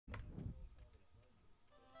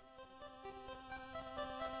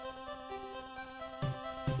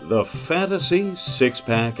The Fantasy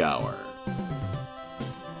Six-Pack Hour.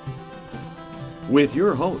 With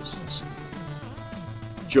your hosts,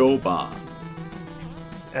 Joe Bond.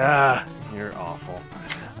 You're awful.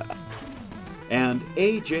 And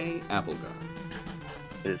AJ Applegarth.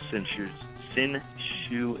 It's Sin Shu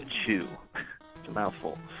Chu. It's a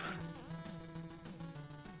mouthful.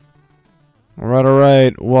 All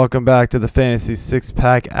right. Welcome back to the Fantasy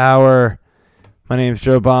Six-Pack Hour. My name is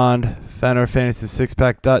Joe Bond, founder of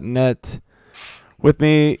FantasySixPack.net. With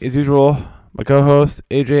me, as usual, my co-host,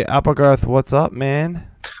 AJ Applegarth. What's up, man?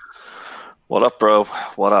 What up, bro?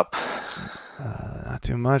 What up? Not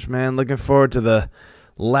too much, man. Looking forward to the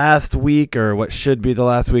last week, or what should be the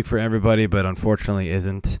last week for everybody, but unfortunately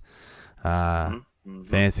isn't.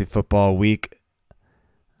 Fantasy football week.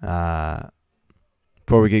 Before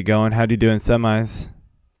we get going, how do you do in semis?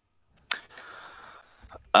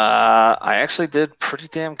 I actually did pretty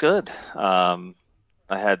damn good. I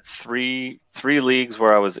had three leagues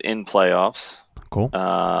where I was in playoffs. Cool.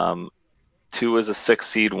 2 as a 6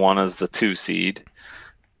 seed, 1 as the 2 seed.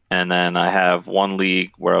 And then I have 1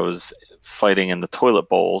 league where I was fighting in the toilet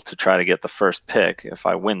bowl to try to get the first pick if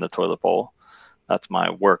I win the toilet bowl. That's my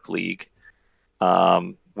work league.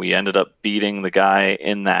 We ended up beating the guy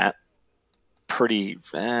in that pretty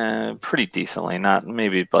decently, not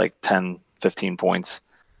maybe like 10, 15 points.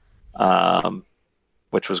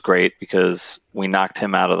 Which was great because we knocked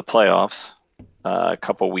him out of the playoffs a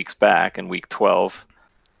couple weeks back in week 12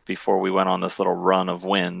 before we went on this little run of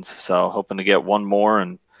wins. So hoping to get one more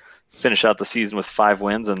and finish out the season with 5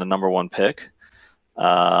 wins and the number 1 pick.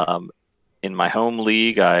 In my home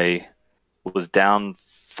league, I was down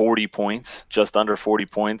 40 points, just under 40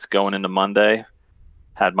 points going into Monday.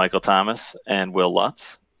 Had Michael Thomas and Will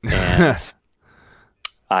Lutz. And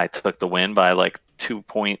I took the win by like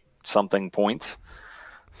 2-point-something points.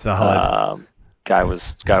 Solid. Guy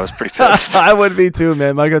was pretty pissed. I would be too,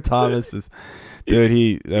 man. Michael Thomas is,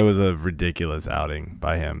 dude. That was a ridiculous outing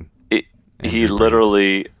by him. He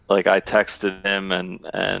literally, like, I texted him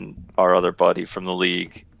and our other buddy from the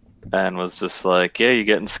league, and was just like, "Yeah, you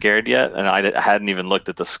getting scared yet?" And I hadn't even looked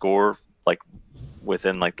at the score like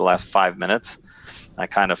within like the last 5 minutes. I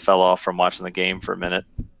kind of fell off from watching the game for a minute,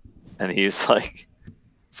 and he's like.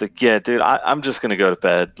 It's like, yeah, dude, I'm just going to go to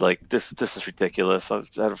bed. Like, this is ridiculous. I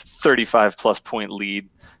had a 35-plus point lead,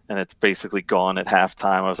 and it's basically gone at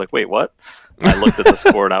halftime. I was like, wait, what? I looked at the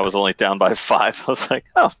score, and I was only down by 5. I was like,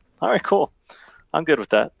 oh, all right, cool. I'm good with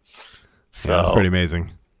that. So, yeah, that's pretty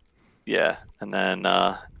amazing. Yeah, and then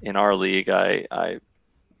in our league, I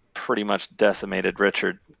pretty much decimated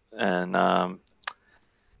Richard and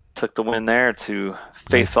took the win there to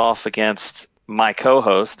face off against my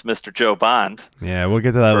co-host, Mr. Joe Bond. Yeah, we'll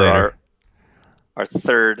get to that later. Our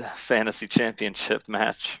third fantasy championship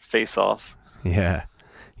match face-off. Yeah,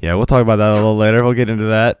 we'll talk about that a little later. We'll get into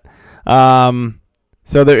that.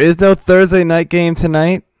 So there is no Thursday night game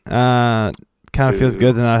tonight. Kind of feels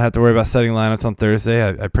good to not have to worry about setting lineups on Thursday.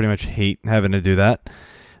 I pretty much hate having to do that.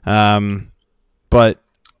 But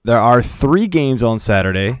there are 3 games on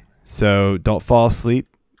Saturday, so don't fall asleep,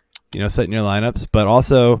 setting your lineups. But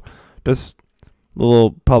also, just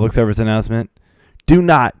little public service announcement. Do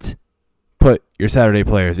not put your Saturday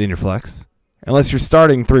players in your flex unless you're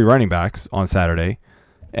starting 3 running backs on Saturday,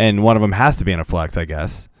 and one of them has to be in a flex, I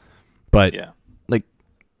guess. But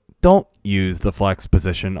don't use the flex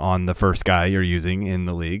position on the first guy you're using in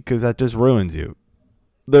the league because that just ruins you.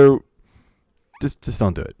 Just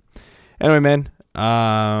don't do it. Anyway, man,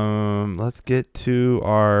 let's get to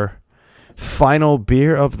our final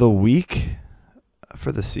beer of the week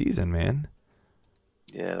for the season, man.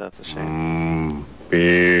 Yeah, that's a shame.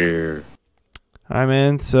 Beer. All right,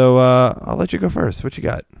 man. So I'll let you go first. What you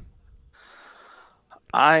got?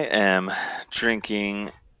 I am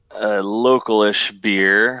drinking a localish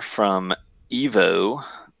beer from Evo,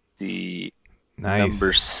 the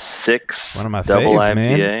number 6 one of my double faves, IPA.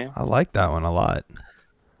 Man. I like that one a lot.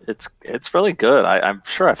 It's really good. I'm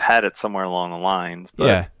sure I've had it somewhere along the lines,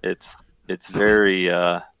 but it's very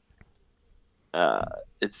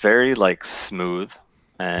like smooth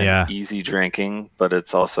and easy drinking, but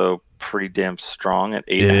it's also pretty damn strong at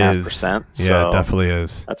 8.5%. Yeah, it definitely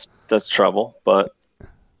is. That's trouble, but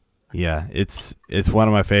yeah, it's one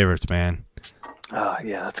of my favorites, man. Oh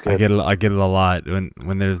yeah, that's good. I get it a lot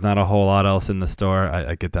when there's not a whole lot else in the store.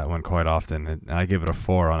 I get that one quite often, and I give it a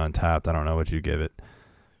 4 on Untappd. I don't know what you give it.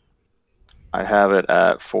 I have it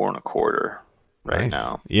at 4 1/4 right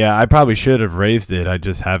now. Yeah, I probably should have raised it. I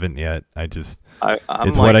just haven't yet. I'm it's like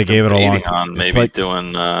what I gave it a long time. Maybe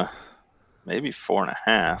doing maybe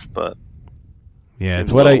 4.5, but yeah,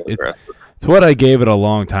 it's what I gave it a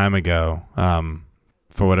long time ago.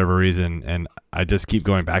 for whatever reason, and I just keep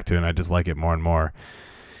going back to it, and I just like it more and more.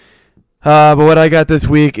 But what I got this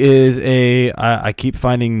week is I keep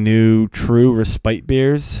finding new true Respite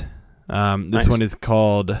beers. This one is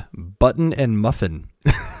called Button and Muffin,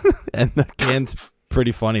 and the can's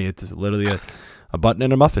pretty funny. It's literally a button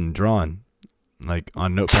and a muffin drawn like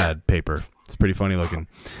on notepad paper. It's pretty funny looking.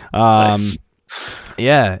 Nice.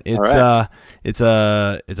 Yeah, it's right. it's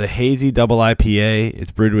a hazy double IPA.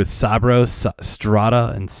 It's brewed with Sabro,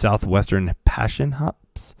 Strata, and Southwestern Passion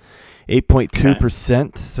hops.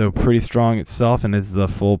 8.2%, so pretty strong itself, and it's a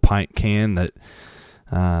full pint can.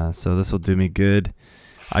 So this will do me good.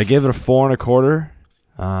 I give it a 4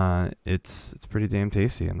 1/4. It's pretty damn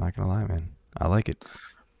tasty. I'm not gonna lie, man. I like it.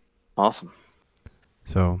 Awesome.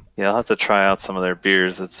 So yeah, I'll have to try out some of their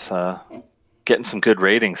beers. It's getting some good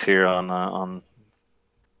ratings here on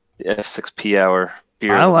the F6P hour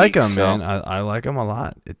beer. I like week, them, so. man. I like them a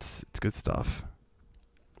lot. It's good stuff.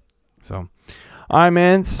 So, all right,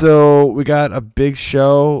 man. So we got a big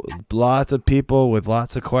show. Lots of people with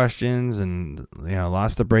lots of questions and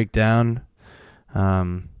lots to break down.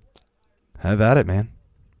 Have at it, man.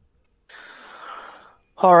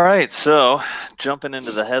 All right, so jumping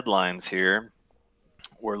into the headlines here,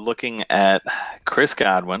 we're looking at Chris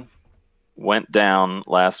Godwin. Went down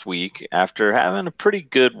last week after having a pretty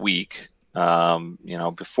good week,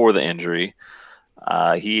 before the injury.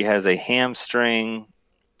 He has a hamstring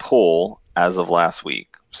pull as of last week.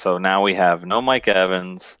 So now we have no Mike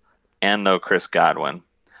Evans and no Chris Godwin.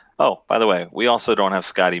 Oh, by the way, we also don't have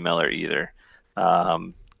Scotty Miller either.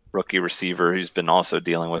 Rookie receiver who's been also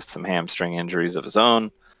dealing with some hamstring injuries of his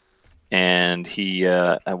own. And he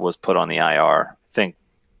was put on the IR. I think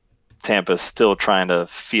Tampa's still trying to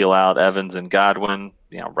feel out Evans and Godwin,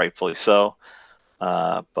 rightfully so.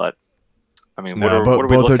 But, I mean, what are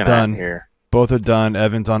we looking at here? Both are done.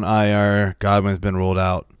 Evans on IR. Godwin's been ruled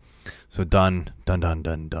out. So done. Done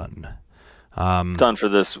for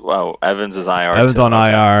this. Wow, Evans is IR. Evans too. on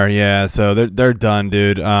IR, yeah. So they're done,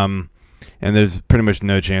 dude. And there's pretty much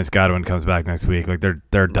no chance Godwin comes back next week. Like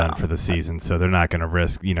they're done for the season. So they're not going to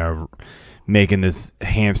risk, making this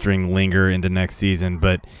hamstring linger into next season.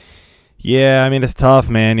 But yeah, I mean it's tough,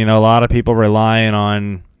 man. A lot of people relying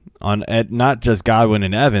on not just Godwin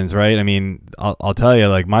and Evans, right? I mean, I'll tell you,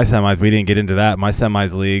 like my semis, we didn't get into that. My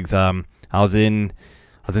semis leagues, I was in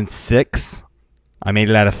 6. I made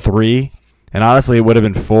it out of 3, and honestly, it would have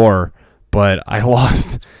been 4, but I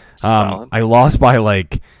lost. I lost by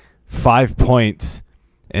like 5 points,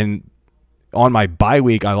 and on my bye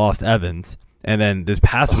week, I lost Evans, and then this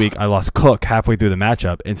past week, I lost Cook halfway through the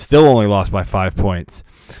matchup, and still only lost by 5 points.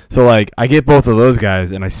 So like, I get both of those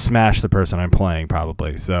guys, and I smash the person I'm playing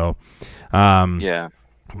probably. So, yeah.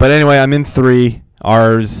 But anyway, I'm in 3.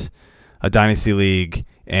 Ours, a dynasty league,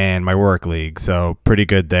 and my work league. So pretty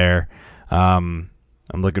good there. I'm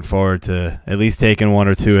looking forward to at least taking 1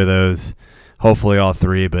 or 2 of those. Hopefully all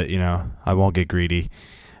 3, but I won't get greedy.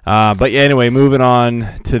 But yeah, anyway, moving on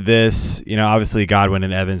to this. Obviously Godwin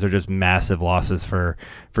and Evans are just massive losses for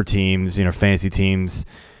teams. Fantasy teams.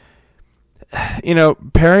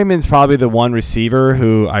 Perryman's probably the one receiver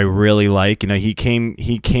who I really like. He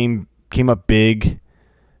came up big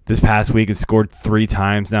this past week and scored 3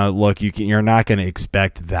 times. Now, look, you're not going to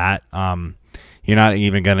expect that. You're not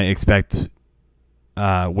even going to expect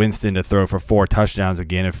Winston to throw for 4 touchdowns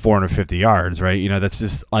again at 450 yards, right? That's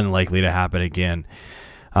just unlikely to happen again.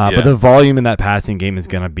 But the volume in that passing game is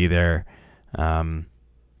going to be there.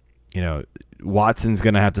 Watson's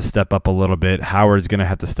going to have to step up a little bit. Howard's going to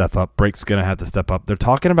have to step up. Brake's going to have to step up. They're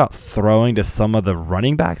talking about throwing to some of the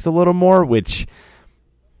running backs a little more, which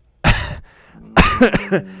I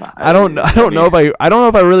don't know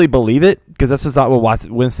if I really believe it, because that's just not what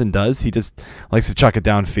Winston does. He just likes to chuck it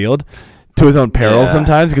downfield to his own peril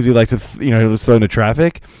sometimes, because he likes to he'll just throw into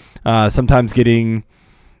traffic. Sometimes getting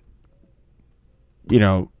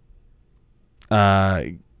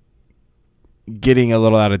getting a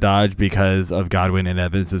little out of dodge because of Godwin and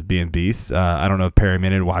Evans as being beasts. I don't know if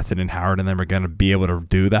Perryman and Watson and Howard and them are going to be able to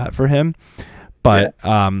do that for him. But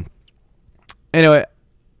anyway,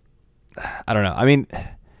 I don't know. I mean,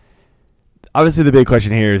 obviously the big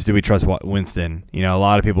question here is, do we trust Winston? A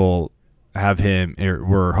lot of people have him, or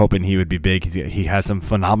were hoping he would be big. He had some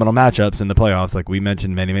phenomenal matchups in the playoffs, like we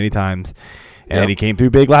mentioned many, many times. And he came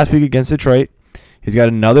through big last week against Detroit. He's got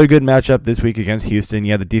another good matchup this week against Houston.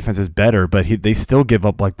 Yeah, the defense is better, but they still give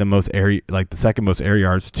up like the second most air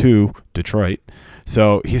yards to Detroit.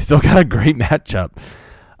 So he's still got a great matchup.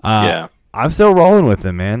 I'm still rolling with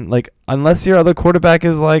him, man. Like, unless your other quarterback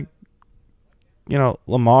is like,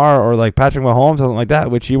 Lamar or like Patrick Mahomes, something like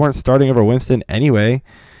that, which you weren't starting over Winston anyway.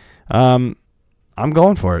 I'm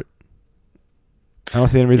going for it. I don't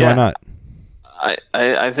see any reason why not.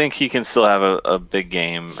 I think he can still have a big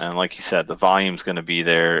game, and like you said, the volume's going to be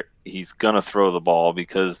there. He's going to throw the ball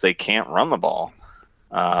because they can't run the ball.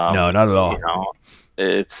 No, not at all. You know,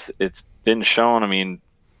 it's been shown. I mean,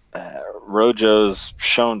 Rojo's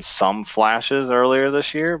shown some flashes earlier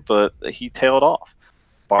this year, but he tailed off.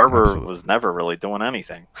 Barber was never really doing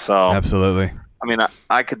anything. So absolutely. I mean,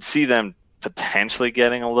 I could see them potentially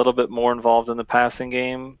getting a little bit more involved in the passing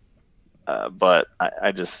game, but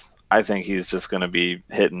I think he's just going to be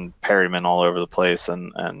hitting Perryman all over the place,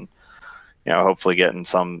 and you know, hopefully getting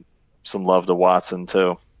some love to Watson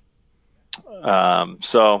too.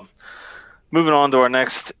 So moving on to our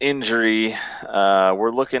next injury,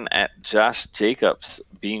 we're looking at Josh Jacobs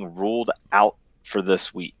being ruled out for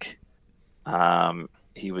this week.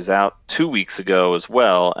 He was out 2 weeks ago as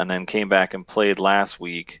well, and then came back and played last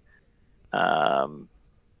week. You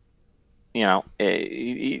know,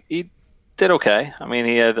 he did okay. I mean,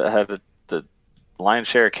 he had the lion's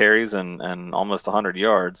share of carries and almost 100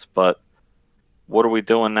 yards. But what are we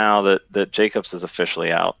doing now that Jacobs is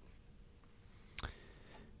officially out?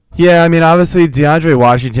 Yeah, I mean, obviously DeAndre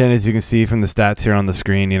Washington, as you can see from the stats here on the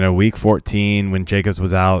screen, you know, week 14 when Jacobs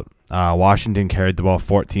was out, Washington carried the ball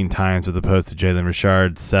 14 times as opposed to Jalen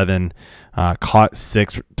Richard, 7, caught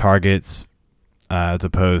 6 targets as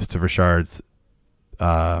opposed to Richard's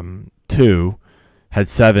 2, had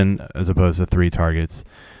 7 as opposed to 3 targets.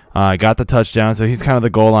 Got the touchdown, so he's kind of the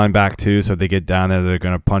goal line back too, so if they get down there, they're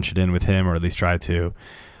going to punch it in with him or at least try to.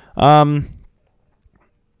 I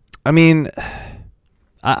mean,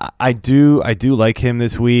 I do like him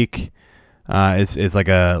this week. It's like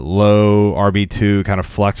a low RB2 kind of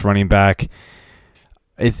flex running back.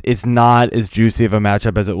 It's not as juicy of a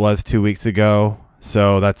matchup as it was 2 weeks ago,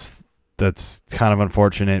 so that's kind of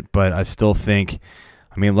unfortunate. But I still think,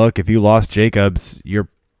 I mean, look, if you lost Jacobs, you're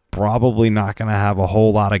probably not going to have a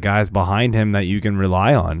whole lot of guys behind him that you can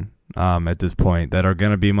rely on at this point that are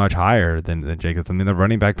going to be much higher than Jacobs. I mean, the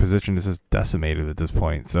running back position is just decimated at this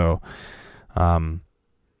point. So,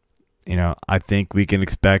 you know, I think we can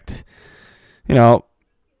expect, you know,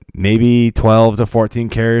 maybe 12 to 14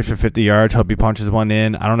 carries for 50 yards. Hope he punches one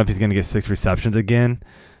in. I don't know if he's going to get 6 receptions again,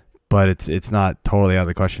 but it's not totally out of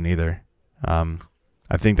the question either.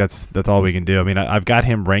 I think that's all we can do. I mean, I've got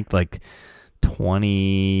him ranked like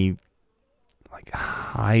 20, like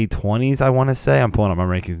high 20s, I want to say. I'm pulling up my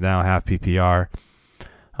rankings now, half PPR.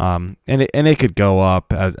 And it could go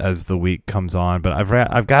up as the week comes on, but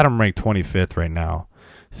I've got him ranked 25th right now.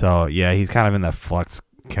 So yeah, he's kind of in that flex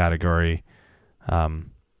category.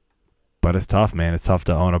 But it's tough, man. It's tough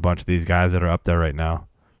to own a bunch of these guys that are up there right now.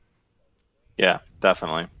 Yeah,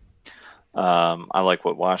 definitely. I like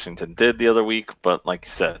what Washington did the other week, but like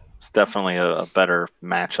you said, it's definitely a better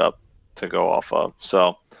matchup to go off of.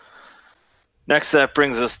 So next, that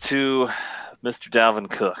brings us to Mr. Dalvin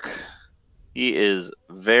Cook. He is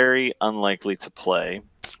very unlikely to play.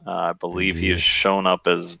 I believe he has shown up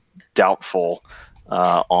as doubtful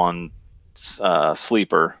on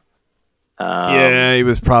Sleeper. Yeah, he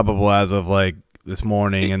was probable as of like this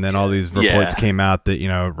morning, and then all these reports came out that, you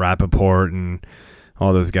know, Rappaport and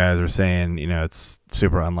all those guys are saying, you know, it's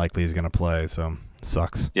super unlikely he's going to play, so it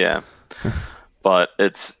sucks. Yeah, but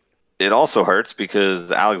it also hurts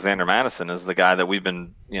because Alexander Mattison is the guy that we've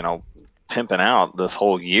been, you know, pimping out this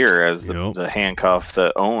whole year as the handcuff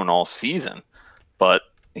to own all season. But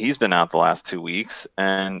he's been out the last 2 weeks,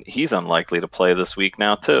 and he's unlikely to play this week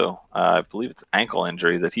now too. I believe it's an ankle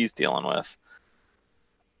injury that he's dealing with.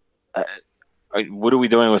 What are we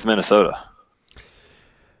doing with Minnesota?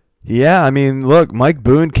 Yeah, I mean, look, Mike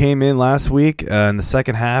Boone came in last week in the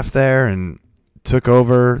second half there and took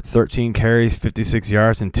over 13 carries, 56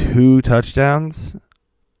 yards, and 2 touchdowns.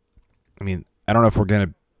 I mean, I don't know if we're going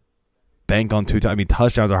to bank on 2 I mean,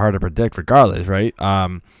 touchdowns are hard to predict regardless, right?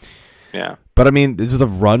 Yeah. But, I mean, this is a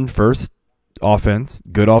run-first offense,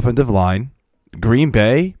 good offensive line. Green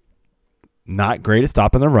Bay, not great at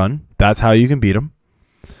stopping the run. That's how you can beat them.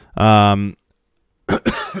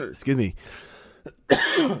 Excuse me.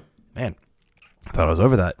 Man, I thought I was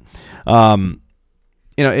over that.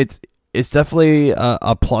 You know, it's definitely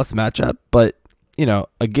a plus matchup, but, you know,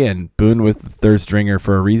 again, Boone was the third stringer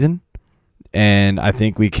for a reason, and I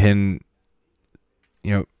think we can,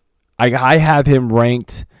 you know, I have him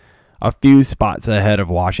ranked a few spots ahead of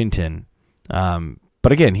Washington,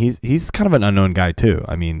 but again, he's kind of an unknown guy too.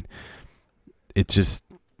 I mean, it's just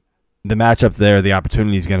the matchup's there, the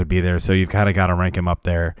opportunity's going to be there, so you've kind of got to rank him up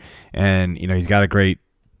there, and you know he's got a great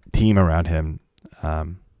team around him,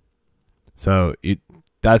 so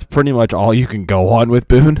that's pretty much all you can go on with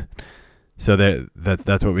Boone. So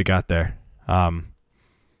that's what we got there.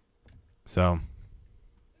 So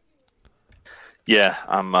yeah,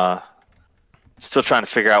 I'm still trying to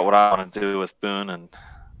figure out what I want to do with Boone and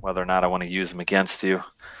whether or not I want to use him against you.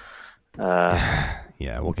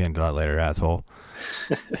 yeah, we'll get into that later, asshole.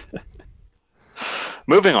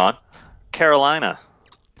 Moving on, Carolina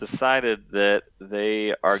decided that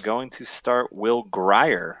they are going to start Will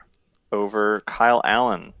Grier over Kyle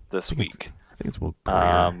Allen this week. I think it's Will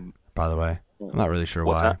Grier, by the way. I'm not really sure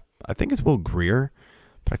why. That? I think it's Will Grier,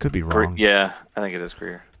 but I could be wrong. Yeah, I think it is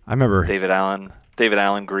Grier. I remember David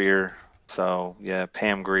Allen, Grier. So, yeah,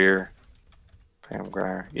 Pam Grier.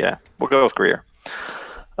 Yeah, we'll go with Grier.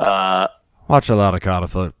 Watch a lot of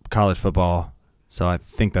college football, so I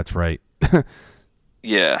think that's right.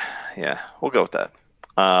 Yeah, we'll go with that.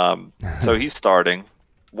 So he's starting.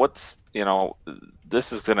 This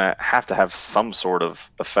is going to have some sort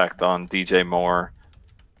of effect on DJ Moore,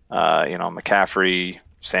 McCaffrey,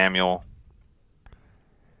 Samuel.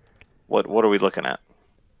 What are we looking at?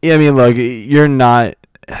 Yeah, I mean, look, you're not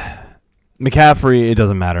McCaffrey. It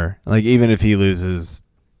doesn't matter. Like, even if he loses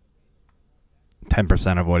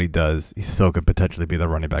 10% of what he does, he still could potentially be the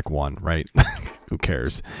running back one, right? Who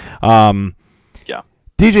cares? Yeah.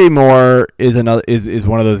 DJ Moore is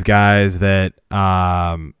one of those guys that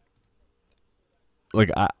like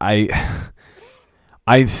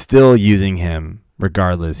I'm still using him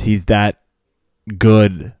regardless. He's that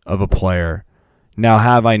good of a player. Now,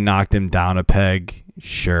 have I knocked him down a peg?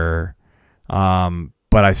 Sure.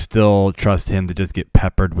 But I still trust him to just get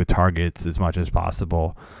peppered with targets as much as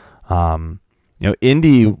possible.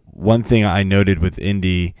 Indy, one thing I noted with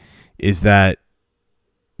Indy is that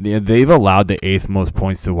they've allowed the 8th most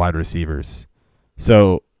points to wide receivers.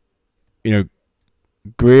 So,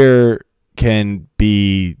 Grier can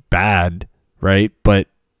be bad, right? But,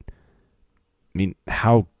 I mean,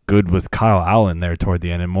 how good was Kyle Allen there toward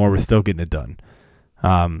the end? And Moore was still getting it done.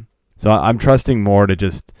 So I'm trusting Moore to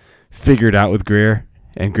just figure it out with Grier,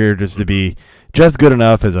 and Grier just to be just good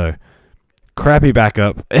enough as a crappy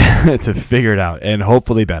backup to figure it out, and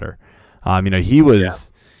hopefully better. He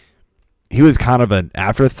was kind of an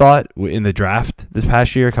afterthought in the draft this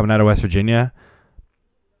past year coming out of West Virginia.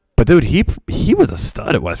 But, dude, he was a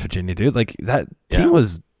stud at West Virginia, dude. Like, that team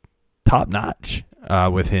was top-notch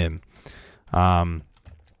with him.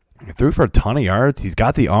 He threw for a ton of yards. He's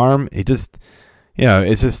got the arm. It just,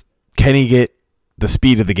 it's just, can he get the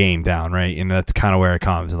speed of the game down, right? And that's kind of where it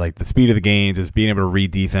comes. Like, the speed of the game, just being able to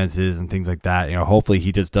read defenses and things like that. Hopefully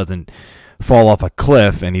he just doesn't fall off a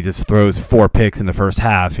cliff and he just throws 4 picks in the first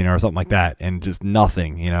half, or something like that, and just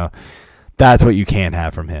nothing, That's what you can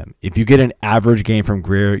have from him. If you get an average game from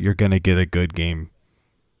Grier, you're going to get a good game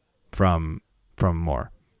from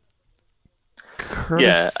Moore.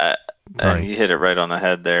 Yeah, and you hit it right on the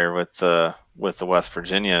head there with the West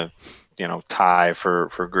Virginia, tie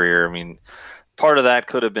for Grier. I mean, part of that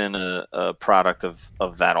could have been a product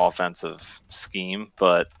of that offensive scheme,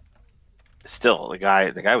 but still, the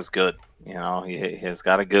guy was good. He has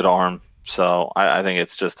got a good arm. So I think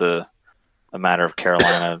it's just a matter of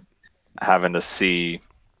Carolina having to see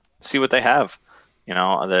what they have.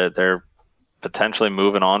 They're potentially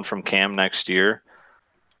moving on from Cam next year.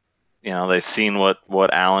 They've seen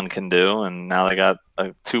what Allen can do, and now they got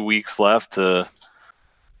 2 weeks left to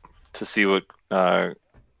see what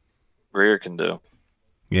Grier can do.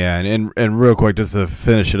 Yeah, and real quick, just to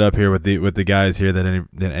finish it up here with the guys here that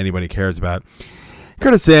anybody cares about.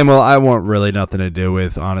 Curtis Samuel, I want really nothing to do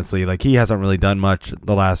with, honestly. Like, he hasn't really done much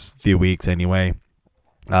the last few weeks anyway.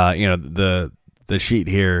 The sheet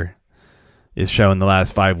here is showing the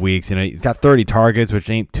last 5 weeks. He's got 30 targets, which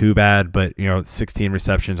ain't too bad, but 16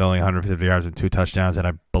 receptions, only 150 yards and 2 touchdowns, and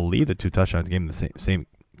I believe the 2 touchdowns came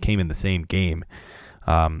in the same game.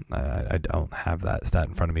 I don't have that stat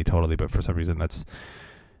in front of me totally, but for some reason that's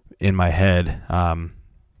in my head.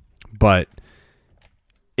 But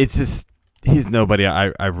it's just, he's nobody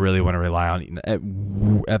I really want to rely on.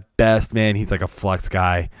 At best, man, he's like a flex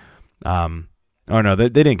guy. Oh, no, they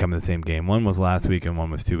didn't come in the same game. One was last week and one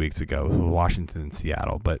was 2 weeks ago. It was Washington and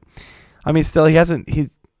Seattle. But, I mean, still,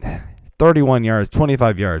 he's 31 yards,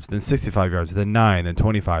 25 yards, then 65 yards, then 9, then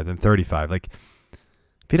 25, then 35. Like,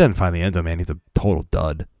 if he doesn't find the end zone, man, he's a total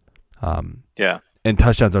dud. Yeah. And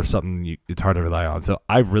touchdowns are something it's hard to rely on. So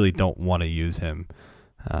I really don't want to use him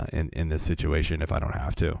in this situation if I don't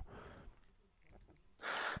have to.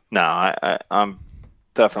 No, I'm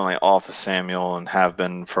definitely off of Samuel and have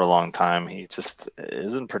been for a long time. He just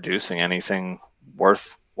isn't producing anything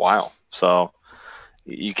worthwhile. So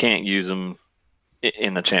you can't use him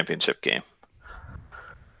in the championship game.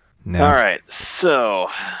 No. All right, so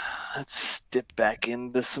let's dip back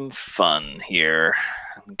into some fun here.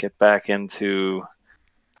 and get back into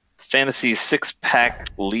Fantasy Six-Pack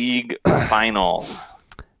League Final.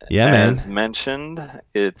 Yeah, man. As mentioned,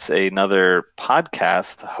 it's another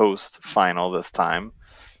podcast host final this time.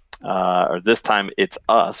 Or this time it's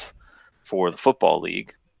us for the Football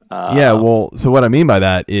League. Yeah, well, so what I mean by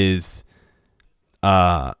that is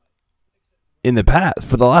in the past,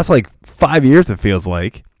 for the last like 5 years, it feels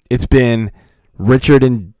like, it's been Richard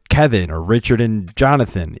and Kevin or Richard and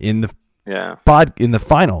Jonathan in the in the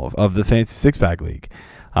final of the Fantasy Six-Pack League.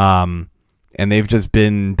 And they've just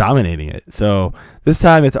been dominating it. So this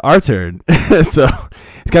time it's our turn. So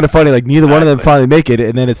it's kind of funny. Like neither one of them finally make it,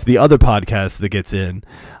 and then it's the other podcast that gets in.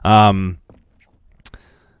 But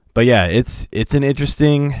yeah, it's an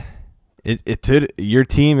interesting. Your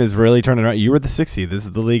team is really turning around. You were the 6th seed. This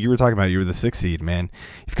is the league you were talking about. You were the 6th seed, man.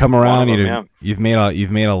 You've come around. You've made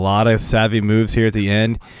a lot of savvy moves here at the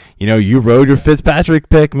end. You know, you rode your Fitzpatrick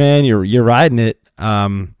pick, man. You're riding it.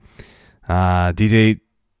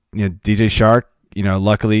 DJ Shark,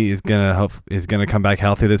 luckily is gonna come back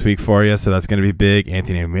healthy this week for you, so that's gonna be big.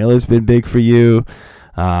 Anthony Miller's been big for you.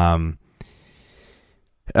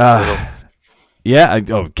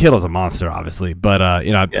 Kittle's a monster, obviously, but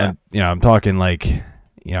I'm talking like,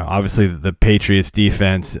 obviously the Patriots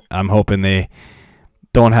defense. I'm hoping they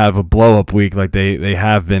don't have a blow up week like they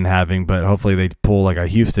have been having, but hopefully they pull like a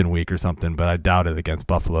Houston week or something. But I doubt it against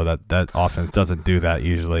Buffalo. That offense doesn't do that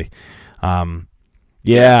usually. I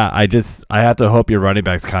have to hope your running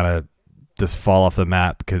backs kind of just fall off the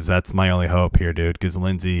map, because that's my only hope here, dude. Because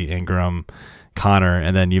Lindsey, Ingram, Connor,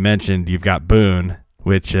 and then you mentioned you've got Boone,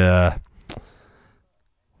 which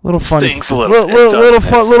little funny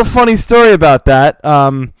story about that.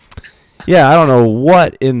 I don't know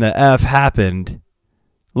what in the F happened.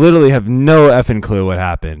 Literally have no effing clue what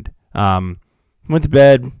happened. Went to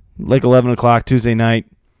bed like 11 o'clock Tuesday night,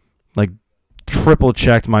 like triple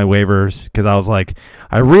checked my waivers, because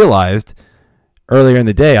I realized earlier in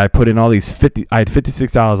the day I put in all these I had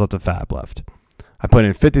 $56 left of fab left. I put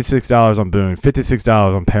in $56 on Boone,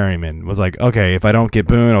 $56 on Perryman. Was like, okay, if I don't get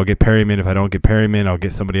Boone, I'll get Perryman. If I don't get Perryman, I'll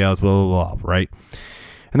get somebody else, blah, blah, blah, right?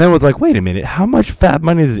 And then was like, wait a minute, how much fab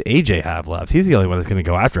money does AJ have left? He's the only one that's going to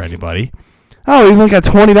go after anybody. Oh, he's only got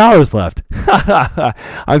 $20 left.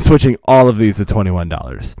 I'm switching all of these to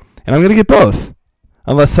 $21. And I'm going to get both.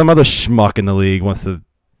 Unless some other schmuck in the league wants to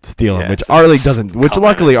steal them, which our league doesn't. Which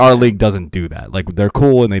luckily our league doesn't do that. Like, they're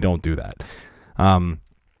cool and they don't do that. I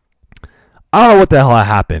don't know what the hell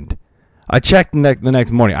happened. I checked the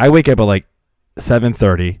next morning. I wake up at like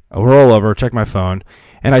 7:30. I roll over, check my phone,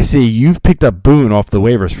 and I see you've picked up Boone off the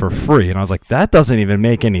waivers for free. And I was like, that doesn't even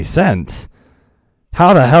make any sense.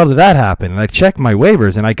 How the hell did that happen? And I checked my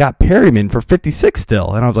waivers, and I got Perryman for 56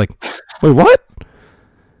 still. And I was like, wait, what?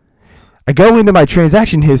 I go into my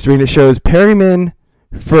transaction history, and it shows Perryman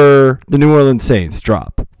for the New Orleans Saints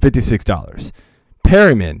drop, $56.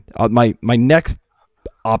 Perryman, my next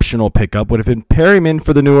optional pickup would have been Perryman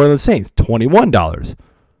for the New Orleans Saints, $21.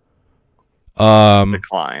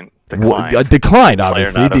 Declined,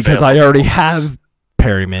 obviously, because I already have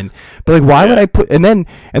Perryman. But like, why would I put? And then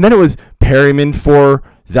it was Perryman for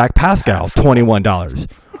Zach Pascal,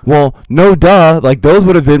 $21. Well, no duh. Like, those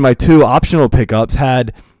would have been my two optional pickups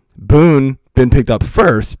had Boone been picked up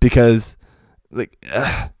first, because like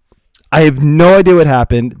I have no idea what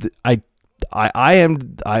happened. I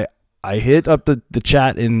hit up the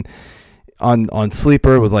chat on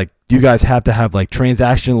Sleeper. It was like, you guys have to have like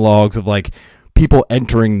transaction logs of like people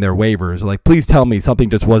entering their waivers. Like, please tell me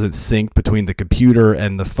something just wasn't synced between the computer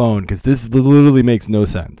and the phone, because this literally makes no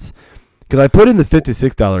sense. Because I put in the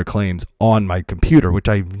 $56 claims on my computer, which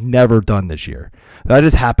I've never done this year. But I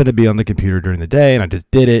just happened to be on the computer during the day, and I just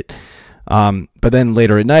did it. But then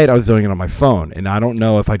later at night, I was doing it on my phone, and I don't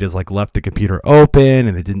know if I just like left the computer open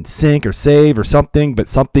and it didn't sync or save or something, but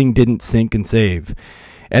something didn't sync and save.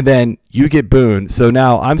 And then you get Boone. So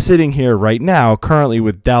now I'm sitting here right now currently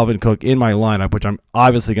with Dalvin Cook in my lineup, which I'm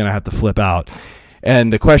obviously going to have to flip out.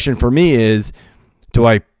 And the question for me is, do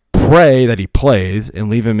I pray that he plays and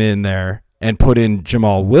leave him in there and put in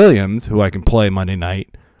Jamal Williams, who I can play Monday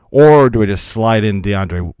night, or do I just slide in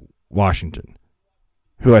DeAndre Washington,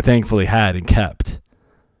 who I thankfully had and kept?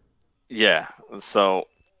 Yeah, so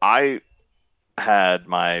I had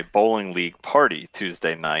my bowling league party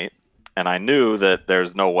Tuesday night, and I knew that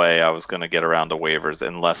there's no way I was going to get around to waivers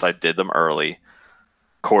unless I did them early.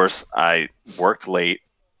 Of course, I worked late,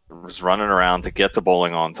 was running around to get to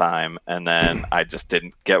bowling on time, and then I just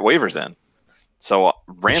didn't get waivers in. So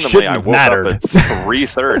randomly, I woke up at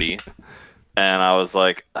 3:30, and I was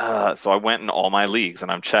like, so I went in all my leagues,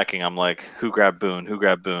 and I'm checking. I'm like, who grabbed Boone? Who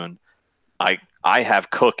grabbed Boone? I I have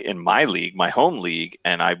Cook in my league, my home league,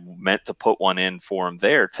 and I meant to put one in for him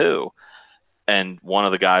there too. And one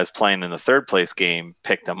of the guys playing in the third place game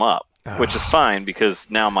picked him up, which is fine because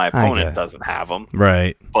now my opponent doesn't have him.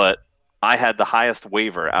 Right. But I had the highest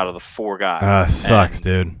waiver out of the 4 guys. Sucks,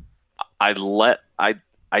 dude. I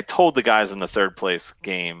told the guys in the third place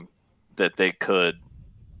game that they could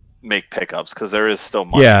make pickups because there is still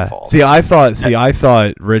money involved. I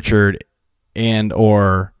thought Richard and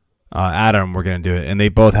or Adam were going to do it, and they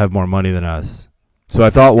both have more money than us. So I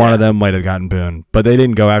thought one of them might have gotten Boone, but they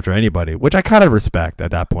didn't go after anybody, which I kind of respect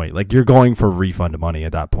at that point. Like, you're going for refund money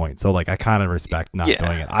at that point. So, like, I kind of respect not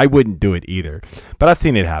doing it. I wouldn't do it either, but I've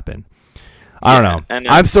seen it happen. I don't know. And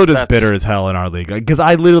I'm still just bitter as hell in our league because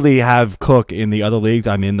I literally have Cook in the other leagues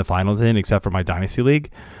I'm in the finals in, except for my Dynasty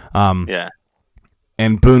league.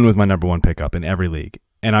 And Boone was my number 1 pickup in every league.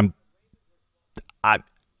 And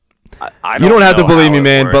you don't have to believe me,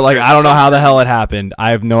 man, but like I don't know how the hell it happened.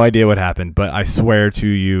 I have no idea what happened, but I swear to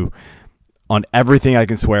you, on everything I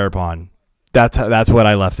can swear upon, that's what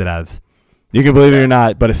I left it as. You can believe it or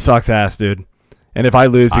not, but it sucks ass, dude. And if I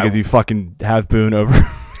lose because you fucking have Boone over,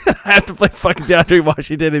 I have to play fucking DeAndre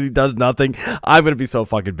Washington and he does nothing, I'm gonna be so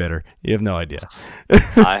fucking bitter. You have no idea.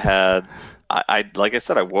 I like I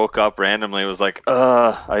said, I woke up randomly. It was like,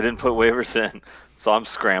 I didn't put waivers in, so I'm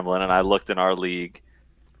scrambling, and I looked in our league.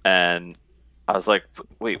 And I was like,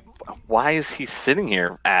 wait, why is he sitting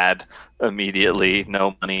here? Add immediately,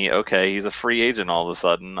 no money. Okay, he's a free agent all of a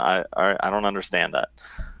sudden. I don't understand that.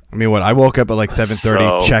 I mean, what? I woke up at like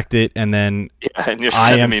 7:30, checked it, and then and you're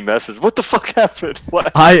sending me a message. What the fuck happened?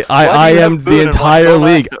 What? I am the entire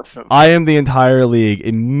league. I am the entire league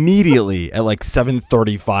immediately at like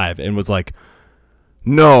 7:35, and was like,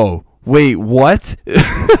 no, wait, what?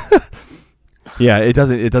 Yeah, it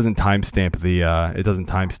doesn't timestamp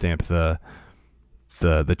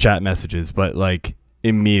the chat messages, but like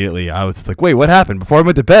immediately I was like, wait, what happened? Before I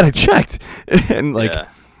went to bed, I checked, and like,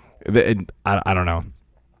 I don't know,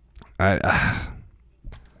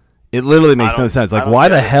 it literally makes no sense. Like, why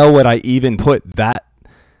the hell would I even put that?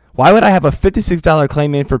 Why would I have a $56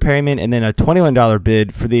 claim in for Perryman and then a $21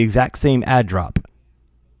 bid for the exact same ad drop?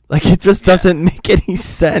 Like, it just doesn't make any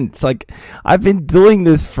sense. Like, I've been doing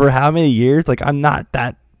this for how many years? Like, I'm not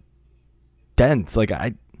that dense. Like,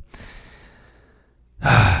 I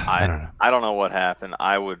don't know. I don't know what happened.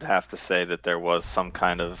 I would have to say that there was some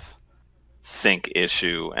kind of sync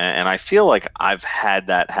issue. And I feel like I've had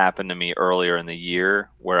that happen to me earlier in the year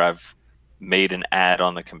where I've made an ad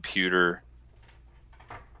on the computer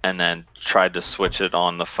and then tried to switch it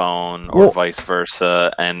on the phone or vice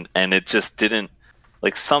versa. And it just didn't.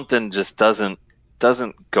 Like, something just doesn't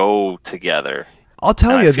go together. I'll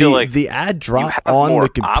tell you, the ad drop on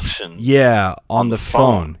the options. Yeah, on the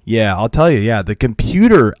phone. Yeah, I'll tell you. Yeah, the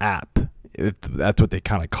computer app, if that's what they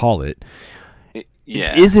kind of call it,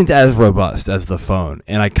 isn't as robust as the phone.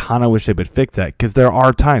 And I kind of wish they would fix that because there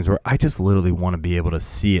are times where I just literally want to be able to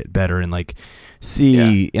see it better and like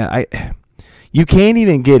see. Yeah, you can't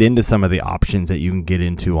even get into some of the options that you can get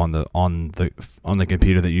into on the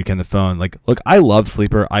computer that you can the phone. Like, look, I love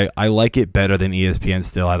Sleeper. I like it better than ESPN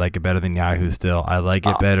still. I like it better than Yahoo still. I like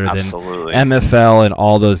it better than MFL and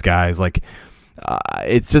all those guys. Like,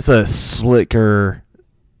 it's just a slicker,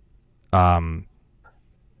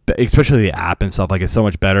 especially the app and stuff. Like, it's so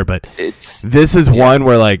much better. But this is one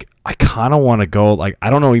where like I kind of want to go. Like,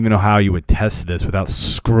 I don't even know how you would test this without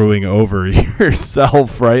screwing over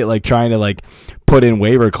yourself, right? Like, trying to like put in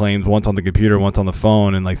waiver claims once on the computer, once on the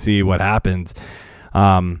phone, and like see what happens.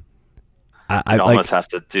 I almost have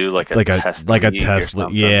to do like a test.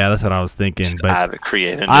 Yeah, that's what I was thinking. Just but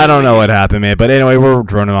create I don't know what happened, man. But anyway, we're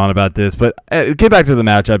droning on about this. But get back to the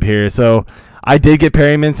matchup here. So I did get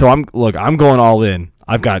Perryman. So I'm going all in.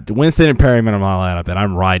 I've got Winston and Perryman on my lineup, and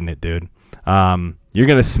I'm riding it, dude. You're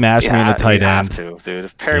gonna smash me in the tight end. You have to, dude.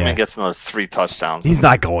 If Perryman gets another 3 touchdowns, he's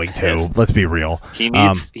not going to. Let's be real. He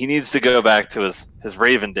needs to go back to his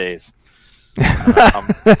Raven days.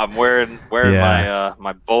 I'm wearing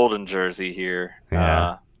my Bolden jersey here.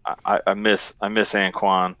 Yeah. I miss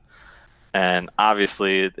Anquan, and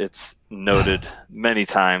obviously it's noted many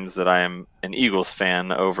times that I am an Eagles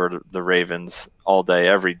fan over the Ravens all day,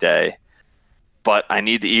 every day. But I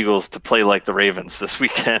need the Eagles to play like the Ravens this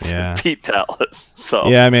weekend and beat Dallas. So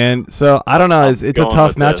yeah, man. So I don't know. It's a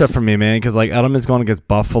tough matchup for me, man, because like Edelman's going against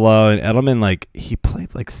Buffalo, and Edelman like he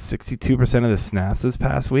played like 62% of the snaps this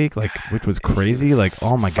past week, like which was crazy. Like,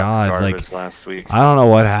 oh my god, like last week. I don't know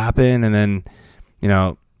what happened, and then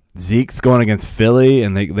Zeke's going against Philly,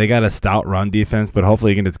 and they got a stout run defense, but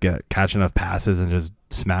hopefully he can just catch enough passes and just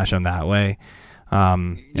smash them that way.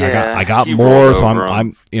 I got he more, rolled so over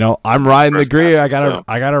I'm riding the first Grier. half,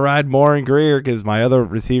 I gotta ride more in Grier because my other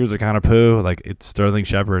receivers are kind of poo. Like it's Sterling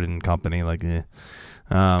Shepard and company. Like,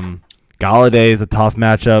 Galladay is a tough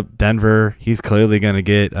matchup. Denver, he's clearly gonna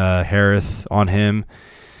get Harris on him,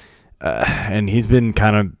 and he's been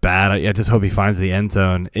kind of bad. I just hope he finds the end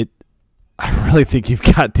zone. I really think you've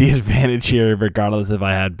got the advantage here, regardless if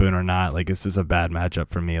I had Boone or not. Like, it's just a bad matchup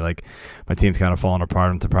for me. Like, my team's kind of falling apart.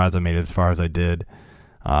 I'm surprised I made it as far as I did.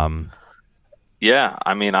 Yeah,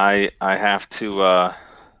 I mean, I have to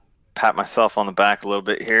pat myself on the back a little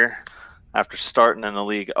bit here after starting in the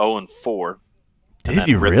league 0-4. Did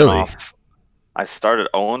you really? I started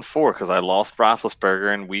 0-4 because I lost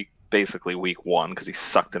Roethlisberger in basically week 1 because he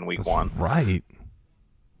sucked in week 1. Right.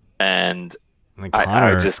 And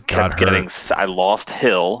I just kept getting. I lost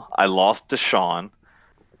Hill. I lost Deshaun.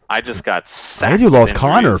 I just got sacked. And you lost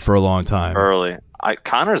Connor for a long time. Early.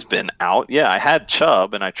 Connor's been out. Yeah, I had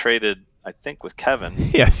Chubb and I traded. I think with Kevin.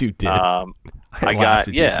 Yes, you did. I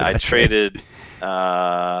traded.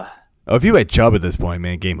 If you had Chubb at this point,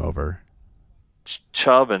 man, game over.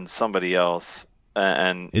 Chubb and somebody else,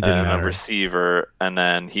 and it didn't matter. A receiver, and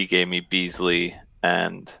then he gave me Beasley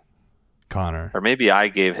and Connor, or maybe I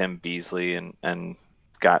gave him Beasley and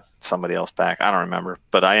got somebody else back. I don't remember,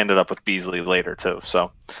 but I ended up with Beasley later too.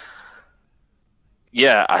 So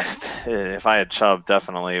yeah, if I had Chubb,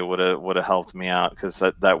 definitely it would have helped me out because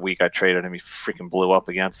that week I traded him, he freaking blew up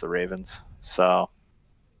against the Ravens. So,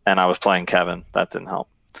 and I was playing Kevin, that didn't help.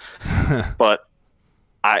 But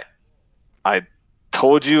I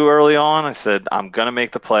told you early on, I said I'm gonna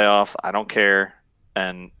make the playoffs. I don't care.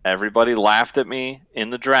 And everybody laughed at me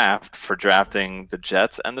in the draft for drafting the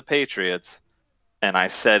Jets and the Patriots. And I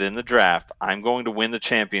said in the draft, I'm going to win the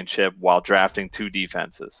championship while drafting 2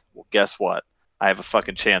 defenses. Well, guess what? I have a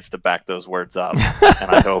fucking chance to back those words up. And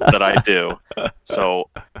I hope that I do. So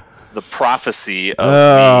the prophecy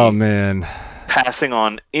of me passing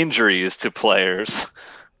on injuries to players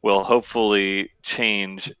will hopefully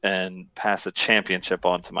change and pass a championship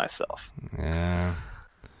on to myself. Yeah.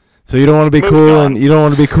 So you don't want to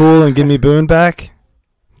be cool and give me Boone back?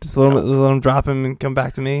 Just let him drop him and come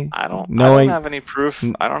back to me. I don't have any proof.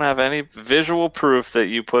 I don't have any visual proof that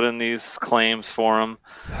you put in these claims for him.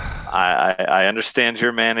 I understand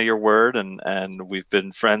you're a man of your word, and we've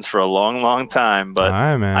been friends for a long, long time. But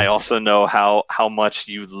I also know how much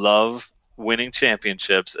you love winning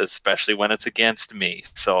championships, especially when it's against me.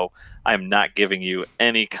 So I'm not giving you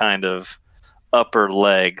any kind of upper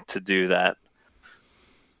leg to do that.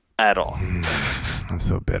 At all. I'm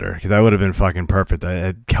so bitter because that would have been fucking perfect. I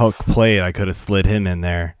had Kelk played. I could have slid him in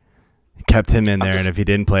there, kept him in there, and if he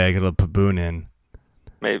didn't play, I could have put Boone in.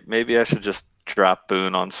 Maybe I should just drop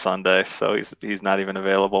Boone on Sunday, so he's not even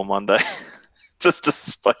available Monday, just to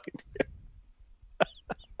spite you.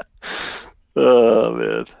 Oh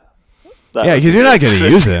man. Yeah, because you're not going to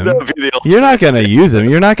use him. You're not going to use him.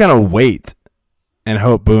 You're not going to wait and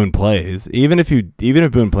hope Boone plays. Even if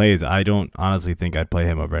Boone plays, I don't honestly think I'd play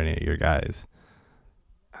him over any of your guys.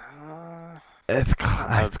 It's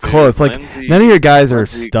close. Like Lindsay, none of your guys are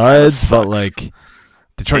studs, but like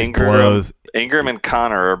Detroit blows. Ingram and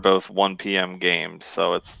Connor are both 1 p.m. games,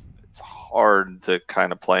 so it's hard to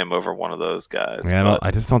kind of play him over one of those guys. Yeah,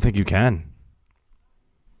 I just don't think you can.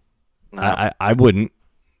 No. I wouldn't,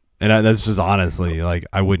 and that's just honestly like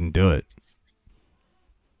I wouldn't do it.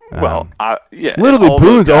 Well, yeah. Literally,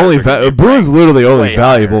 Boone's literally only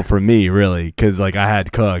valuable for me, really, because like I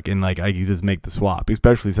had Cook and like I could just make the swap,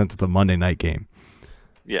 especially since it's a Monday night game.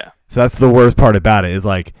 Yeah. So that's the worst part about it is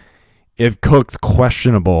like if Cook's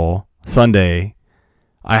questionable Sunday,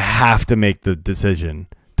 I have to make the decision: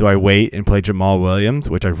 do I wait and play Jamal Williams,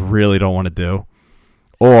 which I really don't want to do,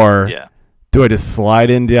 or do I just slide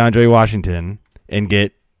in DeAndre Washington and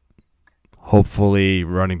get hopefully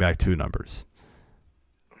running back 2 numbers?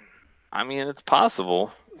 I mean, it's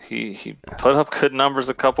possible. He put up good numbers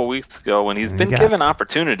a couple weeks ago. When he's been given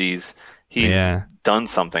opportunities, he's done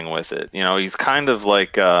something with it. You know, he's kind of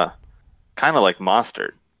like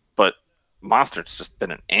Mostert, but Mostert's just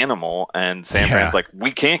been an animal, and San Fran's like,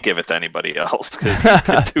 we can't give it to anybody else because he's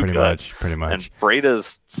been too good. Pretty much. And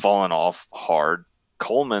Breda's fallen off hard.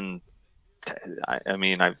 Coleman, I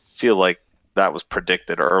mean, I feel like that was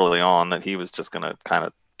predicted early on that he was just going to kind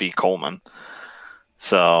of be Coleman.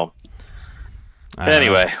 So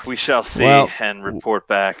anyway, we shall see and report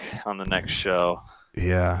back on the next show.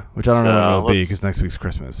 Yeah, which I don't know when it'll be because next week's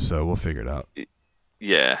Christmas, so we'll figure it out.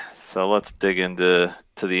 Yeah, so let's dig into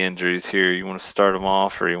the injuries here. You want to start them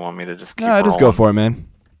off, or you want me to just keep just go for it, man.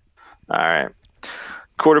 All right.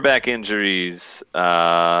 Quarterback injuries.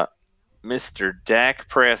 Mr. Dak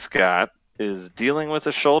Prescott is dealing with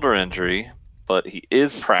a shoulder injury, but he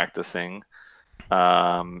is practicing.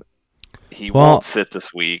 He won't sit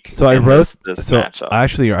this week. So I wrote this matchup.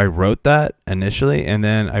 I wrote that initially, and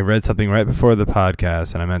then I read something right before the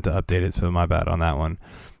podcast, and I meant to update it. So my bad on that one.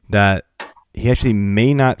 That he actually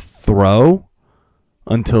may not throw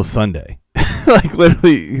until Sunday. Like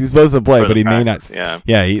literally, he's supposed to play, but he may not.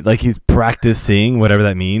 Yeah. He's practicing, whatever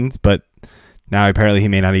that means. But now apparently he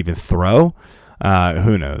may not even throw.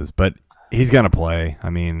 Who knows? But he's gonna play. I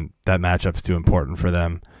mean, that matchup's too important for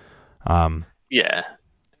them. Yeah.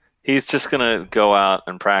 He's just gonna go out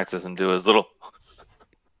and practice and do his little,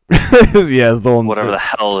 his little whatever the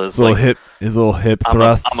hell is his little hip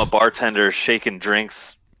thrusts. I'm a bartender shaking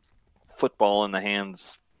drinks, football in the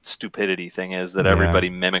hands, stupidity thing is that everybody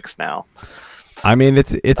mimics now. I mean,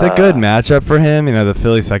 it's a good matchup for him. You know, the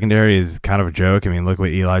Philly secondary is kind of a joke. I mean, look what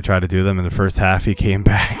Eli tried to do them in the first half. He came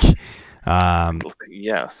back.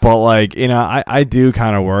 But like, you know, I do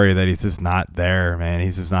kind of worry that he's just not there, man.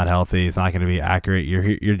 He's just not healthy. He's not going to be accurate.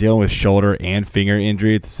 You're dealing with shoulder and finger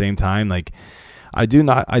injury at the same time. Like, I do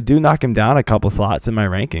knock him down a couple slots in my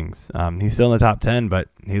rankings. He's still in the top 10, but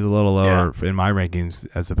he's a little lower in my rankings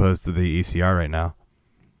as opposed to the ECR right now.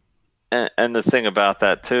 And the thing about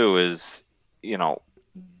that too is, you know,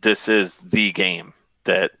 this is the game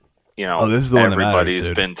that, you know, this is the one everybody's that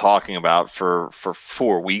matters, been talking about for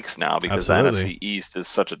 4 weeks now, because the NFC East is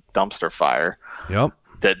such a dumpster fire. Yep.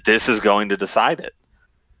 That this is going to decide it.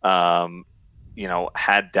 You know,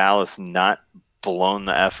 had Dallas not blown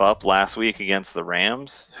the F up last week against the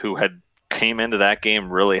Rams, who had came into that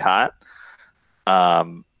game really hot,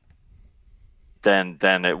 then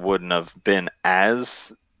it wouldn't have been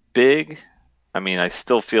as big. I mean, I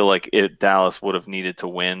still feel like Dallas would have needed to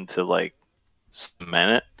win to like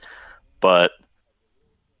cement it. But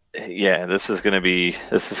yeah, this is going to be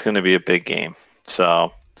a big game.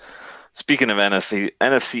 So, speaking of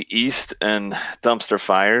NFC East and dumpster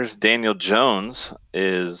fires, Daniel Jones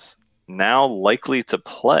is now likely to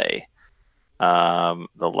play. The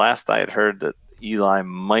last I had heard that Eli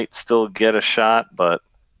might still get a shot, but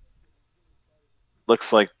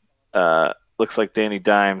looks like Danny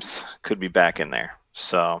Dimes could be back in there.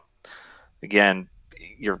 So, again,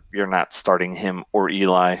 you're not starting him or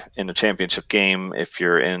Eli in a championship game if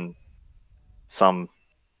you're in some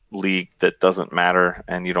league that doesn't matter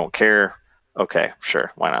and you don't care. Okay,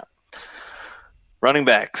 sure, why not? Running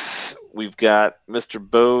backs, we've got Mr.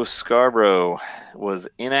 Bo Scarborough was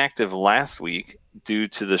inactive last week due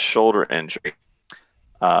to the shoulder injury.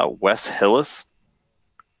 Wes Hillis,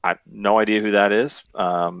 I have no idea who that is.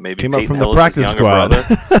 Maybe came Peyton up from the Hillis' practice younger squad.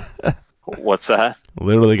 brother. What's that?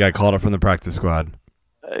 Literally got called up from the practice squad.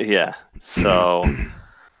 Yeah. So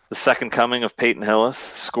the second coming of Peyton Hillis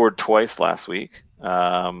scored twice last week.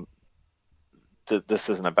 This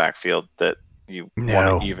isn't a backfield that you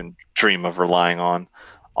want to even dream of relying on.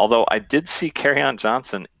 Although I did see Kerryon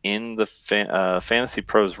Johnson in the Fantasy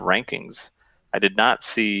Pros rankings. I did not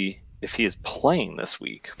see if he is playing this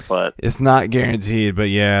week, but it's not guaranteed. But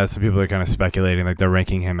yeah, so people are kind of speculating, like they're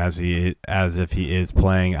ranking him as if he is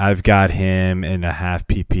playing. I've got him in a half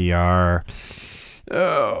PPR.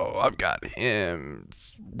 Oh, I've got him.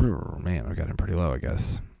 Man, I've got him pretty low, I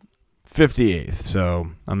guess. 58th, so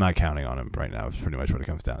I'm not counting on him right now. It's pretty much what it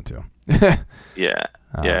comes down to. Yeah.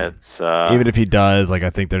 It's even if he does, like, I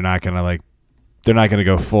think they're not gonna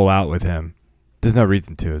go full out with him. There's no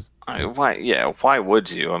reason to. Why? Yeah. Why would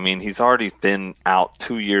you? I mean, he's already been out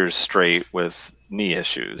 2 years straight with knee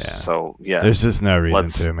issues. Yeah. So yeah, there's just no reason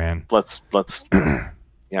to, man. Let's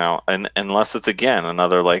you know, and unless it's again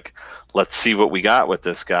another like, let's see what we got with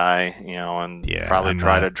this guy, you know, and probably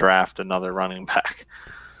try to draft another running back.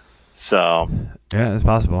 So yeah, it's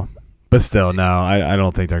possible, but still, no, I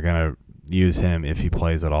don't think they're gonna use him if he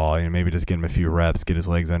plays at all. You know, maybe just get him a few reps, get his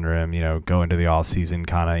legs under him. You know, go into the off season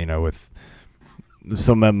kind of, you know, with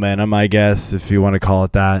some momentum, I guess, if you want to call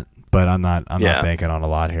it that. But I'm not banking on a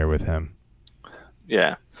lot here with him.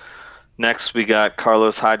 Yeah. Next, we got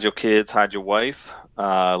Carlos Hide Your Kids, Hide Your Wife.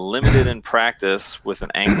 Limited in practice with an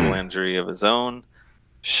ankle injury of his own.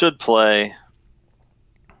 Should play.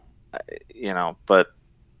 You know, but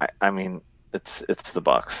I mean, it's the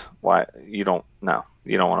Bucs. Why you don't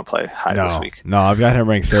want to play Hyde this week? No, I've got him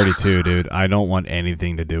ranked 32, dude. I don't want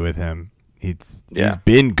anything to do with him. He's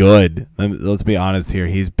been good. Let's be honest here.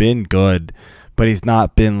 He's been good, but he's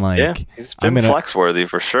not been like he's been flex worthy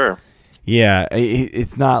for sure. Yeah,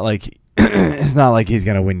 it's not like it's not like he's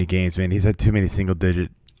gonna win the games, man. He's had too many single digit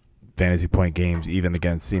fantasy point games, even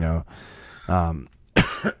against even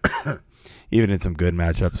in some good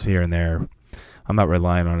matchups here and there. I'm not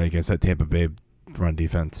relying on it against that Tampa Bay run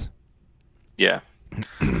defense. Yeah.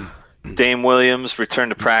 Dame Williams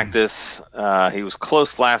returned to practice. He was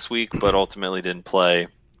close last week, but ultimately didn't play.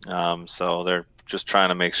 So they're just trying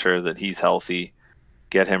to make sure that he's healthy,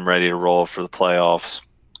 get him ready to roll for the playoffs.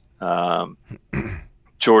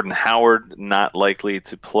 Jordan Howard not likely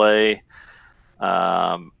to play.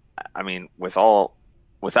 I mean, without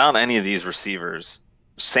any of these receivers,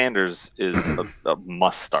 Sanders is a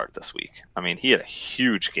must start this week. I mean, he had a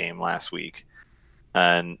huge game last week,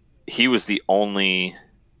 and he was the only.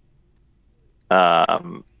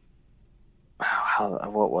 What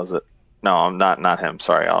was it? No, not him.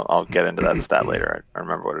 Sorry, I'll get into that stat later. I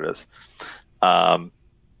remember what it is.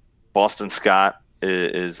 Boston Scott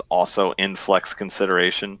is also in flex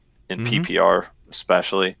consideration in PPR,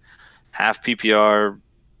 especially half PPR,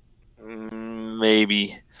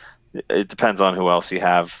 maybe. It depends on who else you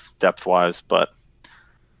have depth-wise, but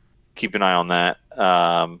keep an eye on that.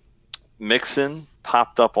 Mixon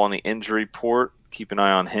popped up on the injury report. Keep an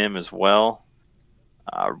eye on him as well.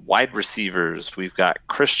 Wide receivers, we've got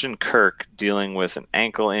Christian Kirk dealing with an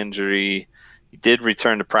ankle injury. He did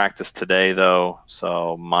return to practice today, though,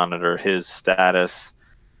 so monitor his status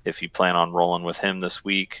if you plan on rolling with him this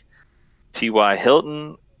week. T.Y.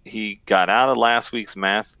 Hilton, he got out of last week's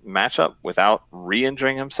matchup without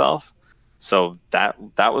re-injuring himself, so that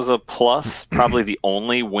was a plus. Probably the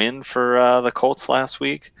only win for the Colts last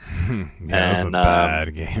week. That was a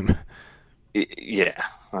bad game. Yeah,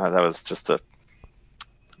 that was just a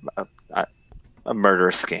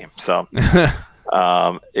murderous game. So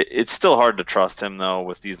it's still hard to trust him though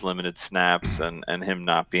with these limited snaps and him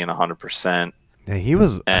not being 100%. Yeah, I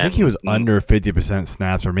think he was under 50%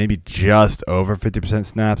 snaps, or maybe just over 50%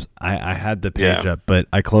 snaps. I had the page up, but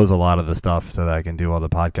I close a lot of the stuff so that I can do all the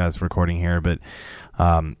podcast recording here. But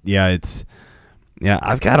I've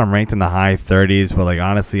got him ranked in the high 30s, but like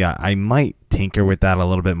honestly, I might tinker with that a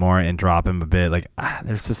little bit more and drop him a bit. Like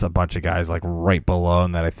there's just a bunch of guys like right below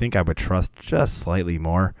him that I think I would trust just slightly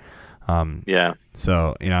more.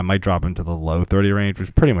 So I might drop him to the low 30 range,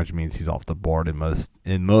 which pretty much means he's off the board in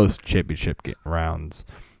most championship rounds,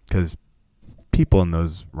 because people in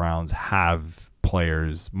those rounds have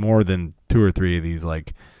players more than 2 or 3 of these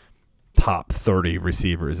like top 30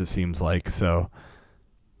 receivers. It seems like so.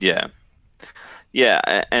 Yeah,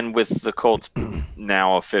 and with the Colts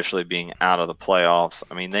now officially being out of the playoffs,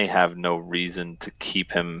 I mean they have no reason to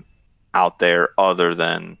keep him out there other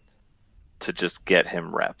than to just get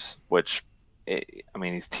him reps, which, I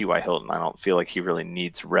mean, he's T.Y. Hilton. I don't feel like he really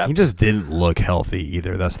needs reps. He just didn't look healthy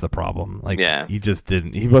either. That's the problem. Like, he just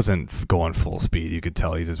didn't. He wasn't going full speed. You could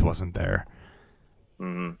tell he just wasn't there.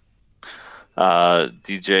 DJ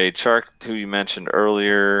Chark, who you mentioned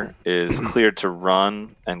earlier, is cleared to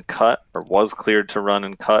run and cut, or was cleared to run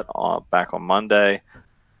and cut back on Monday,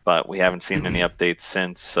 but we haven't seen any updates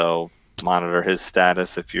since, so monitor his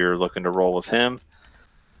status if you're looking to roll with him.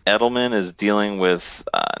 Edelman is dealing with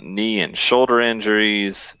knee and shoulder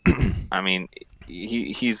injuries. I mean,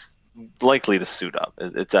 he's likely to suit up.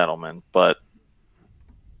 It's Edelman, but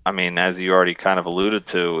I mean, as you already kind of alluded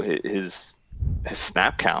to, his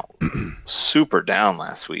snap count super down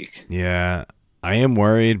last week. Yeah, I am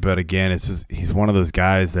worried, but again, it's just he's one of those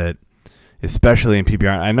guys that, especially in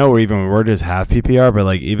PPR. I know we're just half PPR, but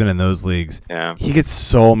like even in those leagues, he gets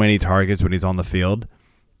so many targets when he's on the field.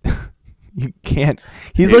 You can't.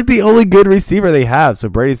 He's like the only good receiver they have. So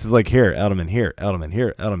Brady's is like here, Edelman, here, Edelman,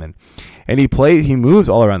 here, Edelman, and he moves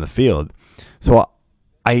all around the field. So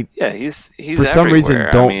he's for some reason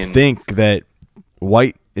don't think that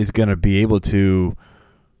White is going to be able to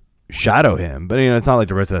shadow him. But it's not like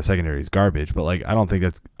the rest of that secondary is garbage. But like I don't think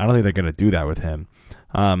they're going to do that with him.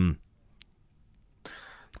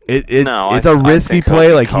 It's a risky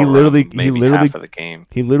play. Like he literally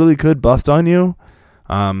could bust on you.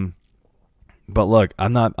 But look,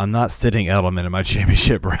 I'm not sitting Edelman in my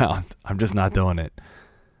championship round. I'm just not doing it.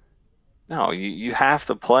 No, you have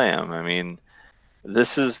to play him. I mean,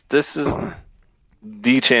 this is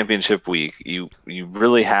the championship week. You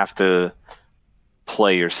really have to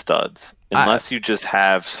play your studs, unless you just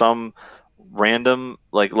have some random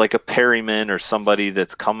like a Perryman or somebody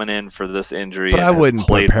that's coming in for this injury. But I wouldn't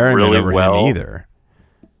put Perryman really over him either.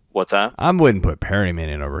 What's that? I wouldn't put Perryman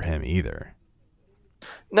in over him either.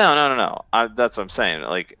 No. That's what I'm saying.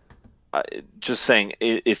 Like, just saying,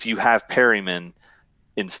 if you have Perryman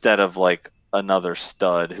instead of like another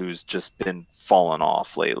stud who's just been falling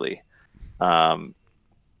off lately, and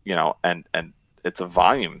it's a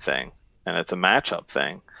volume thing and it's a matchup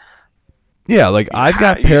thing. Yeah, like I've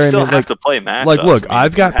got Perryman. You still have to play matchups. Like, look,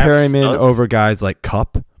 I've got Perryman over guys like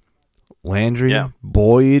Kupp, Landry,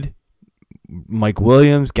 Boyd, Mike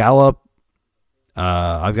Williams, Gallup.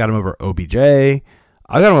 I've got him over OBJ.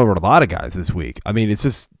 I got him over a lot of guys this week. I mean, it's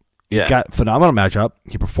just he's got phenomenal matchup.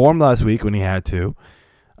 He performed last week when he had to.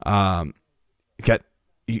 Honestly,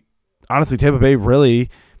 Tampa Bay really,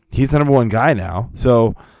 he's the number one guy now.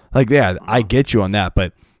 So, I get you on that,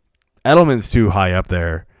 but Edelman's too high up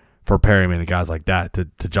there for Perryman and guys like that to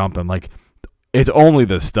jump him. Like, it's only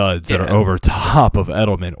the studs that are over top of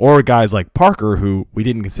Edelman, or guys like Parker, who we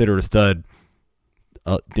didn't consider a stud,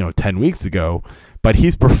 10 weeks ago, but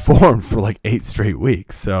he's performed for like 8 straight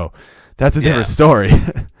weeks. So that's a different story.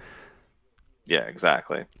 Yeah,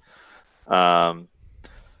 exactly.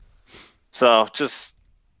 So just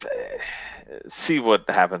see what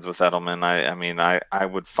happens with Edelman. I mean, I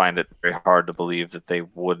would find it very hard to believe that they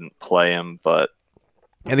wouldn't play him, but.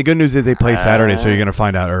 And the good news is they play Saturday, so you're going to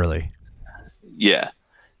find out early. Yeah.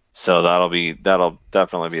 So that'll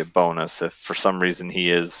definitely be a bonus. If for some reason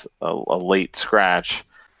he is a late scratch,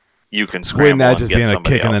 you can scramble. Wouldn't that and just get being a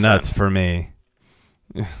kick in the nuts in. for me?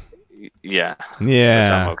 Yeah. Yeah.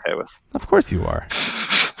 Which I'm okay with. Of course you are.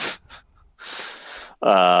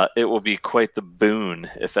 It will be quite the boon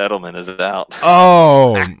if Edelman is out.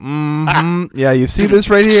 Oh, yeah. You see this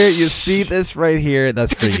right here? You see this right here?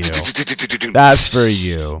 That's for you. That's for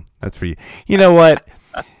you. That's for you. You know what?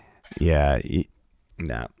 Yeah.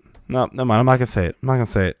 No, never mind. I'm not gonna say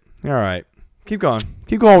it. You're all right. Keep going.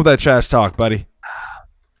 Keep going with that trash talk, buddy.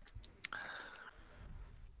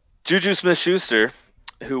 Juju Smith-Schuster,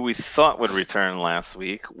 who we thought would return last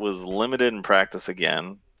week, was limited in practice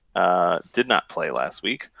again. Did not play last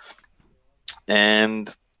week.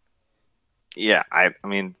 And yeah, I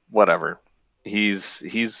mean, whatever.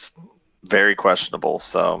 He's very questionable,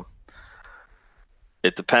 so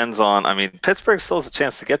it depends on. I mean, Pittsburgh still has a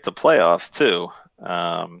chance to get to playoffs too.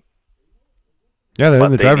 Yeah, they're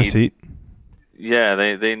in the driver's seat. Yeah,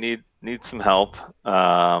 they need some help,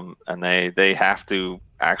 and they have to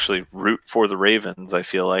actually root for the Ravens. I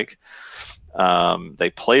feel like they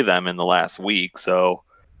play them in the last week, so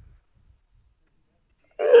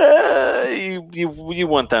you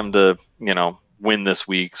want them to win this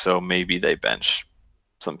week. So maybe they bench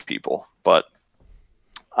some people, but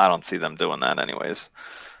I don't see them doing that anyways.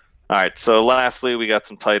 All right, so lastly, we got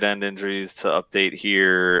some tight end injuries to update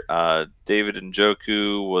here. David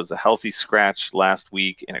Njoku was a healthy scratch last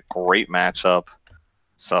week in a great matchup.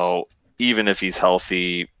 So even if he's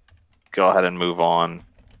healthy, go ahead and move on.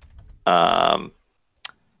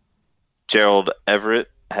 Gerald Everett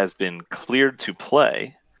has been cleared to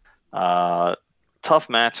play. Tough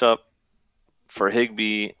matchup for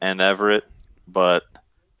Higbee and Everett, but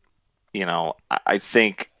I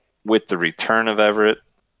think with the return of Everett,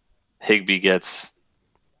 Higbee gets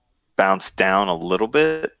bounced down a little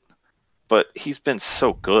bit, but he's been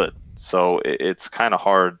so good, so it's kind of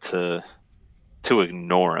hard to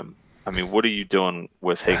ignore him. I mean, what are you doing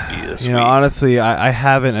with Higbee this week? Honestly, I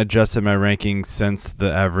haven't adjusted my rankings since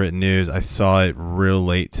the Everett news. I saw it real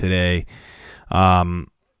late today. In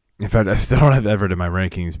fact, I still don't have Everett in my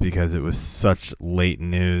rankings because it was such late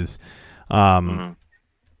news. I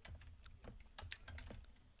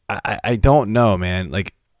don't know, man.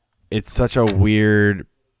 Like, it's such a weird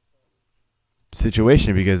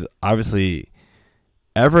situation because obviously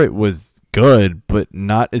Everett was good, but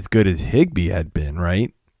not as good as Higbee had been,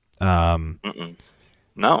 right? No.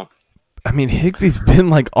 I mean, Higbee's been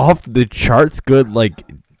like off the charts good, like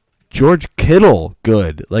George Kittle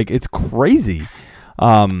good. Like, it's crazy.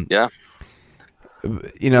 Yeah.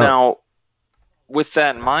 Now, with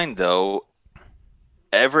that in mind, though,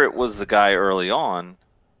 Everett was the guy early on,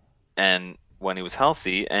 and when he was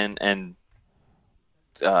healthy, and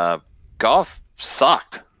Goff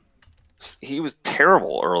sucked. He was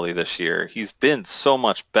terrible early this year. He's been so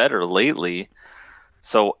much better lately.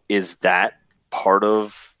 So is that part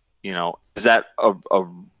of, is that a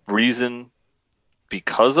reason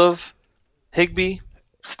because of Higbee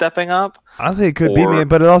stepping up? Honestly, it could be, man,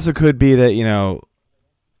 but it also could be that,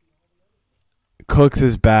 Cooks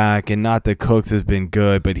is back, and not that Cooks has been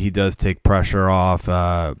good, but he does take pressure off,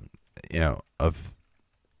 Robert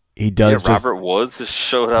Woods has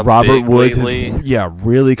showed up. Robert Woods lately. has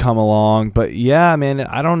really come along, but yeah, man,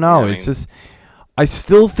 I don't know. Yeah, it's just, I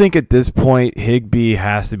still think at this point Higbee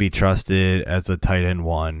has to be trusted as a tight end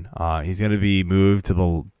one. He's going to be moved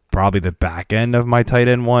to probably the back end of my tight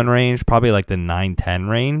end one range, probably like the 9-10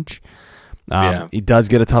 range. He does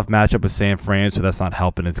get a tough matchup with San Fran, so that's not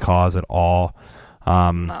helping his cause at all.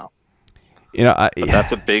 No. But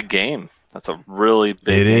that's a big game. That's a really big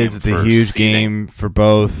game. It is. It's a huge game for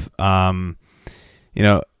both.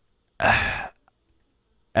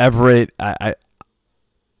 Everett, I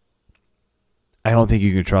don't think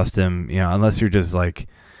you can trust him, unless you're just like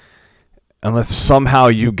unless somehow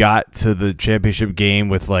you got to the championship game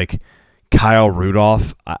with like Kyle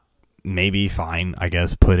Rudolph, maybe fine, I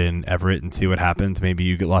guess, put in Everett and see what happens. Maybe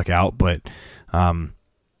you get luck out, but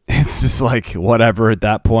it's just like whatever at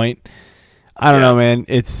that point. I don't know, man.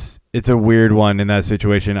 It's a weird one in that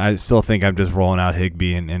situation. I still think I'm just rolling out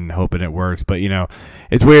Higbee and hoping it works. But,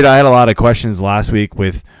 it's weird. I had a lot of questions last week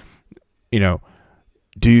with, do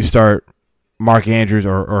you start Mark Andrews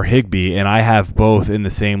or Higbee? And I have both in the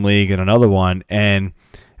same league and another one. And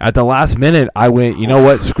at the last minute, I went, you know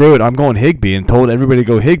what, screw it, I'm going Higbee, and told everybody to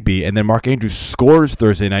go Higbee. And then Mark Andrews scores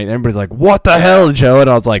Thursday night, and everybody's like, what the hell, Joe? And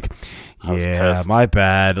I was like, yeah, my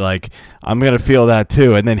bad. Like, I'm going to feel that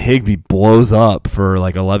too. And then Higbee blows up for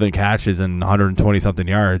like 11 catches and 120-something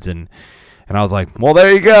yards. And I was like, well,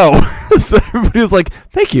 there you go. So everybody was like,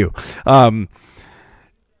 thank you.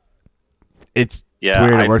 It's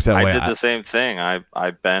weird. It works that way. I did the same thing.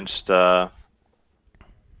 I benched what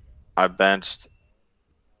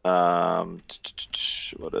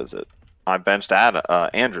is it? I benched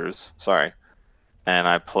Andrews, sorry, and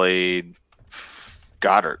I played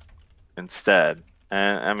Goddard instead.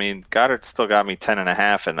 And I mean, Goddard still got me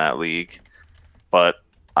 10.5 in that league, but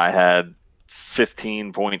I had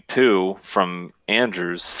 15.2 from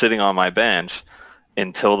Andrews sitting on my bench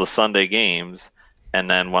until the Sunday games, and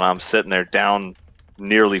then when I'm sitting there down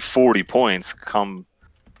nearly 40 points come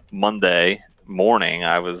Monday morning,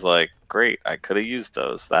 I was like, great, I could have used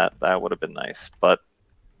those. That would have been nice, but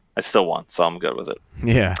I still won, so I'm good with it.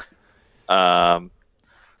 Yeah. All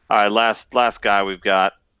right, last guy we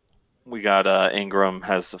got Ingram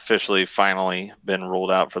has officially finally been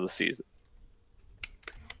ruled out for the season.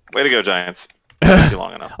 Way to go, Giants. Too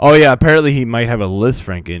long enough. Oh yeah, apparently he might have a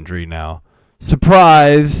Lisfranc injury now.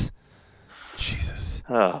 Surprise! Jesus.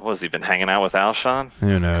 What has he been hanging out with Alshon?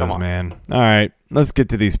 Who knows, man. All right, let's get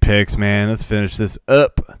to these picks, man. Let's finish this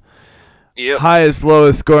up. Yep. Highest,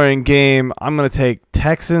 lowest scoring game. I'm going to take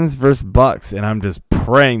Texans versus Bucs, and I'm just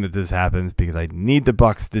praying that this happens because I need the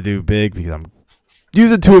Bucs to do big because I'm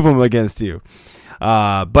using two of them against you.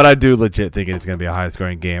 But I do legit think it's going to be a high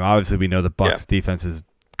scoring game. Obviously, we know the Bucs defense is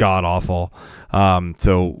god awful.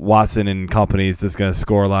 So Watson and company is just going to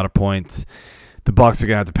score a lot of points. The Bucs are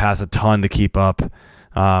going to have to pass a ton to keep up.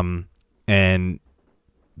 And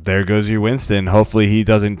there goes your Winston. Hopefully he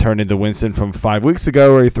doesn't turn into Winston from 5 weeks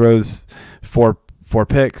ago where he throws four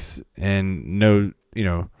picks and no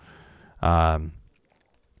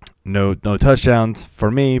touchdowns for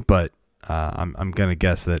me, but I'm gonna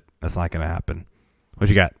guess that that's not gonna happen. What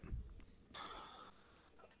you got?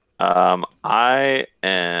 I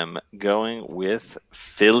am going with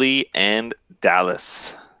Philly and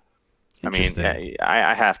Dallas. I mean,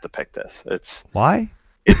 I have to pick this. Why?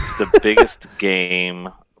 It's the biggest game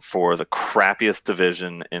for the crappiest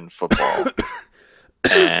division in football.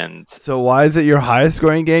 And so why is it your highest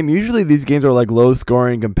scoring game? Usually these games are like low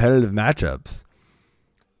scoring competitive matchups.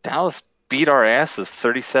 Dallas beat our asses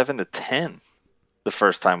 37-10 the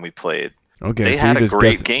first time we played. Okay, they had a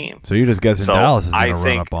great game. So you're just guessing Dallas is going to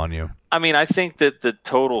run up on you. I mean, I think that the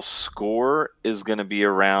total score is going to be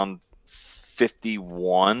around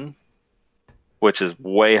 51, which is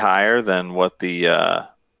way higher than what the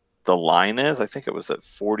line is. I think it was at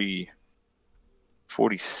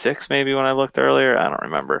 46 maybe when I looked earlier. I don't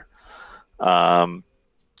remember.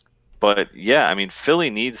 But yeah, I mean, Philly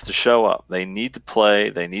needs to show up. They need to play.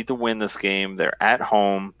 They need to win this game. They're at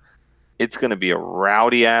home. It's going to be a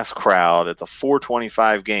rowdy-ass crowd. It's a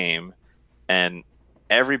 425 game. And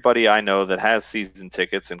everybody I know that has season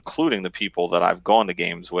tickets, including the people that I've gone to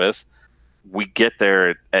games with, we get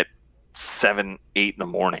there at 7, 8 in the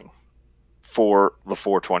morning for the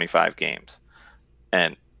 425 games.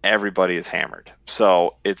 And everybody is hammered.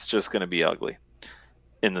 So it's just going to be ugly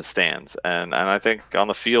in the stands. And I think on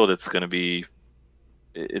the field it's going to be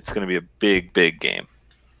a big game.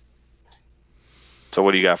 So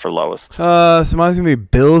what do you got for lowest? So mine's going to be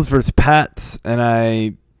Bills versus Pats, and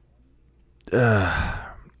I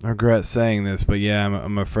regret saying this, but yeah,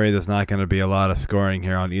 I'm afraid there's not going to be a lot of scoring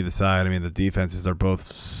here on either side. I mean, the defenses are both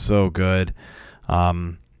so good.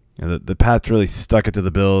 The Pats really stuck it to the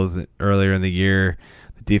Bills earlier in the year.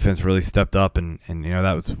 The defense really stepped up, and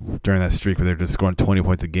that was during that streak where they're just scoring 20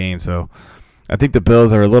 points a game. So I think the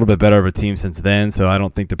Bills are a little bit better of a team since then, so I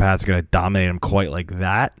don't think the Pats are going to dominate them quite like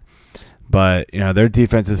that. But, their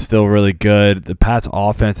defense is still really good. The Pats'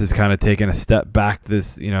 offense is kind of taking a step back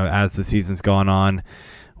as the season's gone on,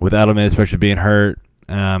 with Edelman especially being hurt.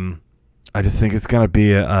 I just think it's going to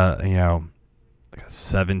be like a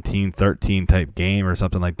 17-13 type game or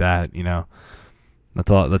something like that. That's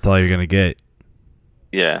all you're going to get.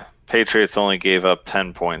 Yeah, Patriots only gave up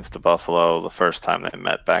 10 points to Buffalo the first time they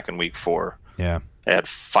met back in Week 4. Yeah. They had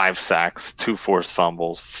 5 sacks, 2 forced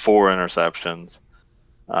fumbles, 4 interceptions.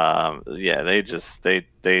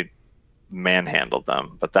 They manhandled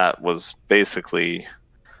them, but that was basically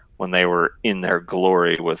when they were in their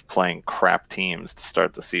glory with playing crap teams to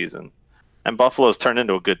start the season. And Buffalo's turned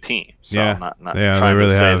into a good team. So I'm not trying to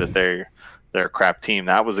say that they're a crap team.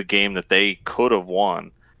 That was a game that they could have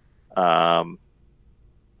won.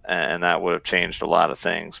 And that would have changed a lot of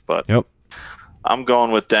things. But yep. I'm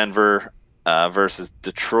going with Denver versus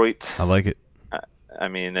Detroit. I like it. I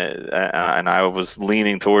mean, and I was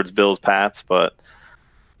leaning towards Bills-Pats, but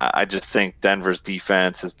I just think Denver's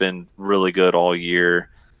defense has been really good all year.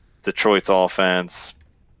 Detroit's offense,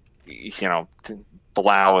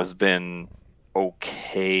 Blau has been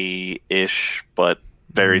okay-ish, but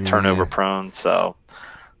very turnover-prone. So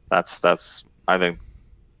that's I think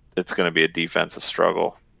it's going to be a defensive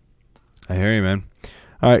struggle. I hear you, man.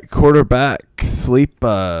 All right, quarterback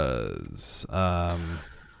sleepers.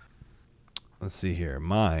 Let's see here.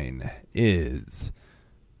 Mine is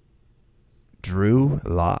Drew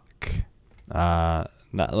Lock. I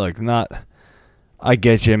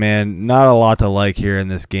get you, man. Not a lot to like here in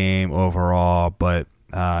this game overall, but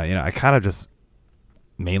I kind of just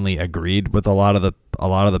mainly agreed with a lot of the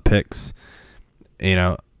picks,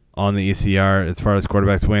 on the ECR as far as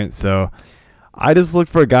quarterbacks went. So I just looked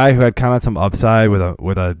for a guy who had kind of some upside with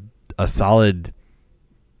a solid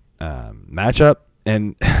matchup.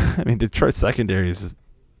 And I mean, Detroit's secondary is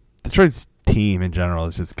Detroit's team in general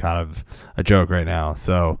is just kind of a joke right now.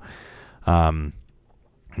 So,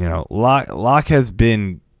 Locke has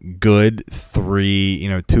been good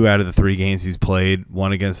 2 out of the 3 games he's played.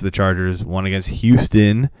 1 against the Chargers, 1 against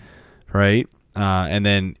Houston, right? And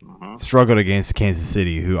then struggled against Kansas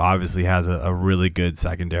City, who obviously has a really good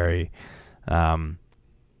secondary.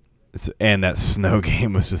 And that snow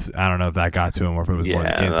game was just, I don't know if that got to him or if it was more the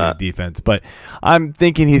Kansas City defense. But I'm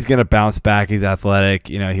thinking he's going to bounce back. He's athletic.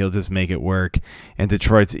 He'll just make it work. And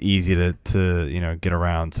Detroit's easy to get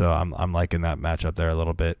around. So I'm liking that matchup there a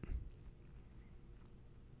little bit.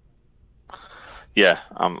 Yeah,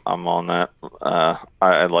 I'm on that.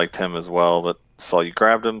 I liked him as well, but saw you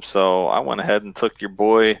grabbed him. So I went ahead and took your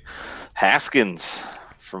boy Haskins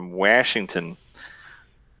from Washington.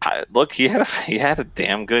 Look, he had a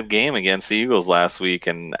damn good game against the Eagles last week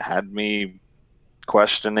and had me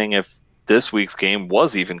questioning if this week's game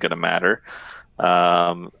was even going to matter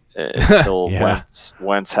until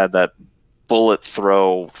Wentz had that bullet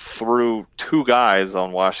throw through 2 guys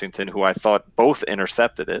on Washington who I thought both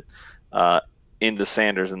intercepted it into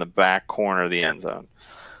Sanders in the back corner of the end zone.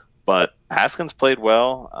 But Haskins played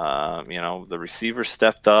well. The receiver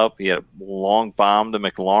stepped up. He had a long bomb to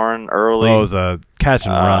McLaurin early. Oh, it was a catch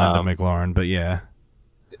and run to McLaurin, but yeah.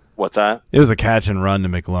 What's that? It was a catch and run to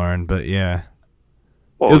McLaurin, but yeah.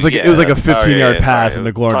 Well, it was like a 15-yard pass, and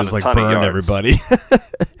McLaurin just burned everybody.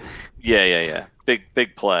 Yeah.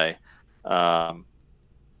 Big play. But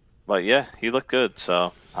yeah, he looked good.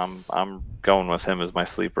 So I'm going with him as my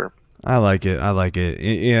sleeper. I like it.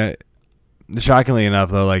 Yeah. Shockingly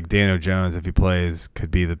enough, though, like Daniel Jones, if he plays,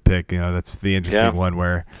 could be the pick. That's the interesting one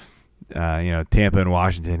where, Tampa and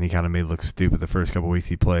Washington, he kind of made look stupid the first couple weeks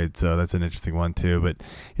he played. So that's an interesting one too. But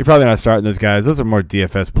you're probably not starting those guys. Those are more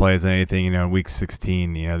DFS plays than anything. In week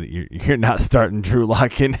 16, you're not starting Drew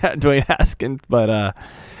Lock and Dwayne Haskins. But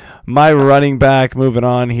my running back, moving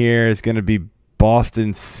on here, is going to be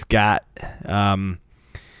Boston Scott.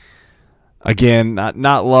 Again,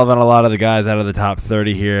 not loving a lot of the guys out of the top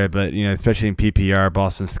 30 here, but especially in PPR,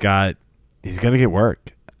 Boston Scott, he's gonna get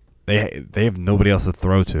work. They have nobody else to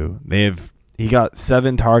throw to. He got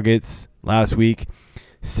 7 targets last week,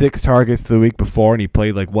 6 targets the week before, and he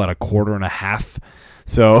played a quarter and a half.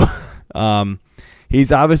 So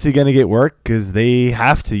he's obviously gonna get work because they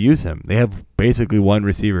have to use him. They have basically one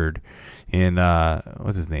receiver in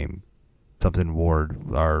what's his name, something Ward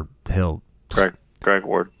or Hill. Greg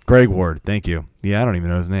Ward. Greg Ward, thank you. Yeah, I don't even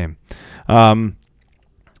know his name.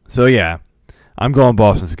 So, yeah, I'm going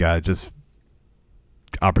Boston Scott. Just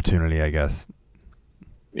opportunity, I guess.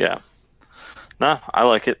 Yeah. No, I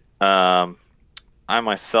like it. I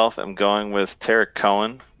myself am going with Tarek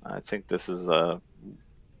Cohen. I think this is a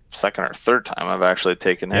second or third time I've actually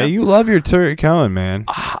taken him. Yeah, you love your Tarek Cohen, man.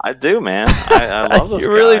 I do, man. I love this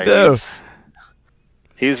guy. You really do.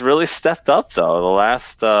 He's really stepped up, though. The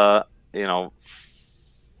last,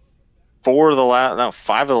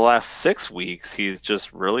 5 of the last 6 weeks, he's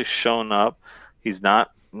just really shown up. He's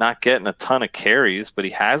not getting a ton of carries, but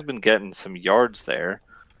he has been getting some yards there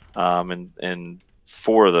in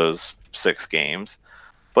 4 of those 6 games.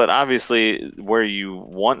 But obviously, where you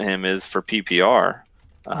want him is for PPR.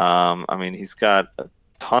 I mean, he's got a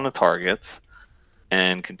ton of targets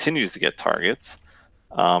and continues to get targets.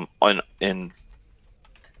 In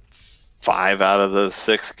 5 out of those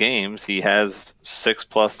 6 games, he has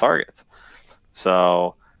 6+ targets.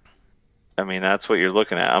 So, I mean, that's what you're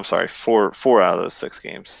looking at. I'm sorry, 4 out of those 6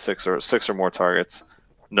 games, 6 or more targets,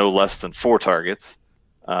 no less than 4 targets.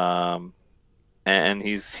 And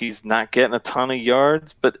he's not getting a ton of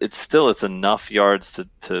yards, but it's enough yards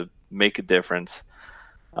to make a difference.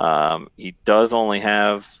 He does only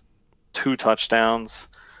have 2 touchdowns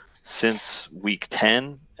since week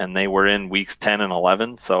 10, and they were in weeks 10 and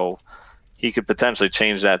 11, so he could potentially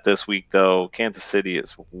change that this week, though. Kansas City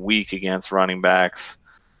is weak against running backs,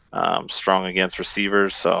 strong against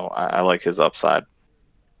receivers, so I like his upside.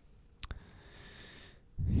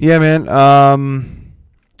 Yeah, man.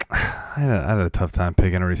 I had a tough time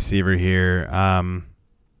picking a receiver here. I'm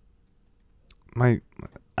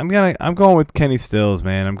going with Kenny Stills,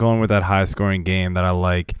 man. I'm going with that high scoring game that I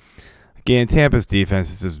like. Again, Tampa's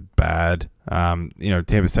defense is just bad.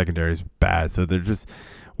 Tampa's secondary is bad, so they're just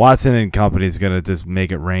Watson and company is gonna just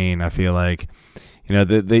make it rain. I feel like,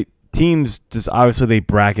 the teams just obviously they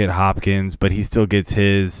bracket Hopkins, but he still gets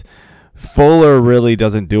his. Fuller really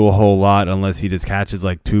doesn't do a whole lot unless he just catches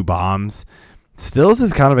like 2 bombs. Stills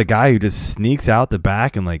is kind of a guy who just sneaks out the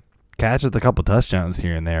back and like catches a couple touchdowns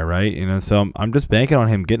here and there, right? So I'm just banking on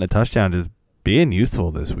him getting a touchdown, just being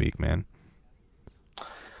useful this week, man.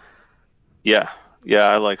 Yeah,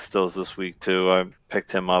 I like Stills this week too. I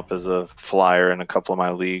picked him up as a flyer in a couple of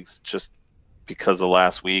my leagues just because of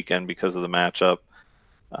last week and because of the matchup.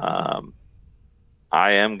 I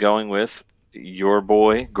am going with your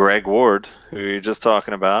boy Greg Ward, who you're just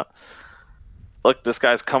talking about. Look, this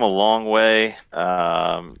guy's come a long way.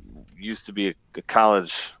 Used to be a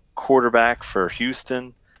college quarterback for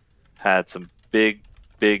Houston. Had some big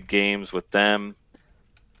games with them.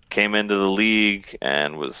 Came into the league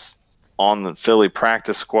and was on the Philly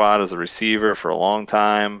practice squad as a receiver for a long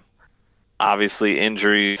time. Obviously,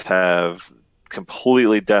 injuries have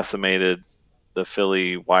completely decimated the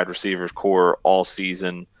Philly wide receivers core all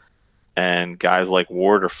season. And guys like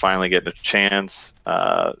Ward are finally getting a chance.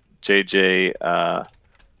 JJ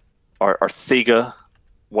Arthega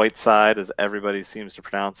Whiteside, as everybody seems to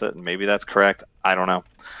pronounce it, and maybe that's correct. I don't know.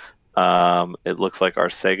 It looks like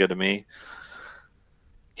Arcega to me.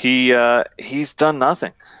 He's done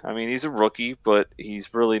nothing. I mean, he's a rookie, but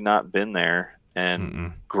he's really not been there.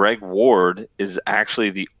 And Greg Ward is actually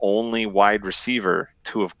the only wide receiver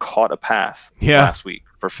to have caught a pass last week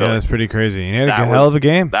for Philly. Yeah, that's pretty crazy. He had a hell of a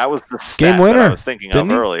game. That was the stat game winner that I was thinking of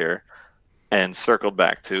earlier and circled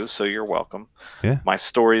back to, so you're welcome. Yeah. My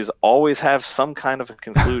stories always have some kind of a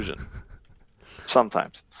conclusion.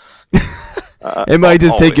 Sometimes. It might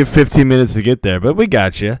just take you 15 minutes to get there, but we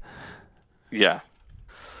got you. Yeah.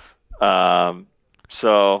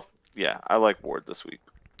 So, yeah, I like Ward this week.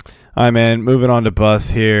 All right, man. Moving on to bus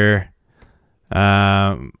here.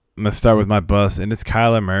 I'm gonna start with my bus, and it's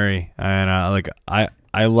Kyler Murray. And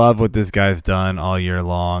I love what this guy's done all year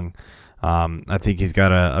long. I think he's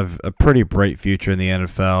got a pretty bright future in the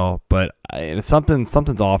NFL, but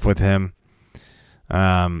something's off with him.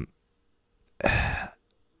 I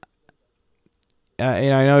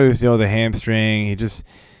know he was the hamstring.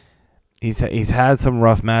 He's had some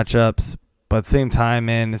rough matchups, but at the same time,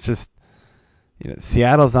 man, it's just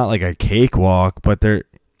Seattle's not like a cakewalk, but they're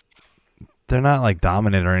not like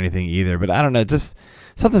dominant or anything either. But I don't know, just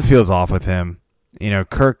something feels off with him.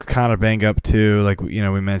 Kirk kind of banged up too, like we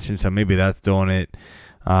mentioned, so maybe that's doing it.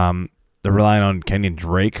 They're relying on Kenyon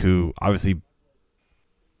Drake, who obviously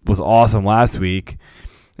was awesome last week,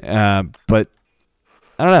 but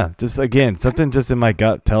I don't know. Just again, something just in my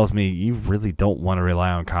gut tells me you really don't want to rely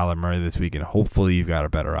on Kyler Murray this week, and hopefully you've got a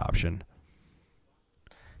better option.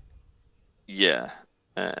 Yeah,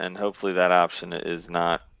 and hopefully that option is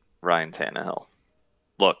not Ryan Tannehill.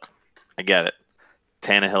 Look, I get it.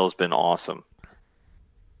 Tannehill's been awesome,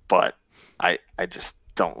 but I just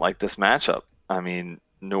don't like this matchup. I mean,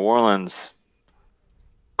 New Orleans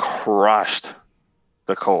crushed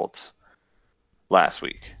the Colts last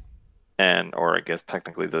week, or I guess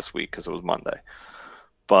technically this week because it was Monday.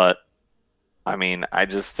 But I mean, I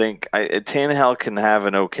just think Tannehill can have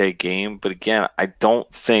an okay game, but again, I don't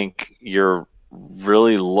think you're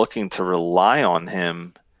really looking to rely on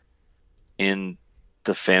him in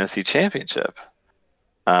the fantasy championship.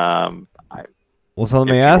 So let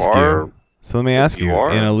me ask you.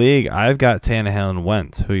 In a league, I've got Tannehill and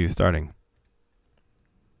Wentz. Who are you starting?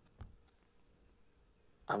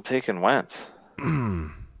 I'm taking Wentz.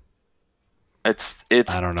 I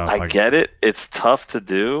don't know. I get it. It's tough to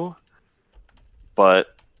do,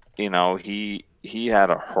 but he had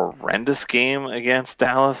a horrendous game against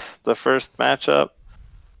Dallas the first matchup.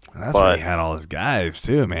 That's why he had all his guys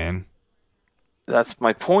too, man. That's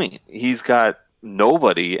my point. He's got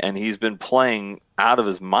nobody, and he's been playing out of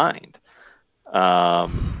his mind.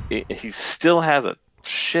 He still has a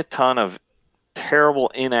shit ton of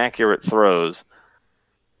terrible, inaccurate throws.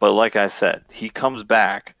 But like I said, he comes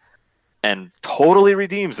back and totally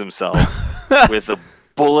redeems himself with a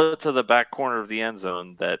bullet to the back corner of the end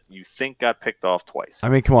zone that you think got picked off twice. I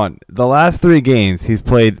mean, come on. The last 3 games, he's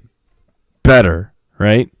played better,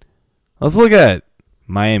 right? Let's look at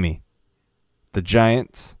Miami, the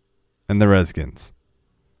Giants, and the Redskins.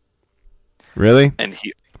 Really? And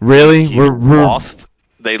really? We're lost.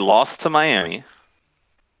 They lost to Miami.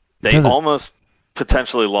 They almost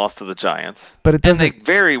potentially lost to the Giants. But it doesn't. And they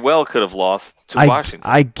very well could have lost to Washington.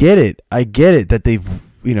 I get it. I get it that they've,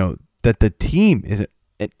 that the team isn't.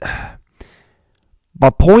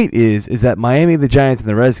 My point is that Miami, the Giants, and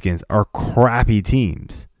the Redskins are crappy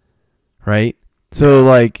teams, right? So,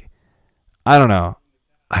 I don't know.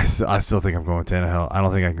 I still think I'm going Tannehill. I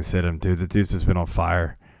don't think I can sit him, dude. The dude's just been on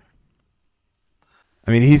fire.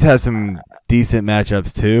 I mean, he's had some decent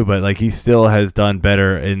matchups too, but he still has done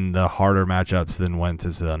better in the harder matchups than Wentz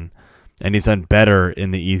has done, and he's done better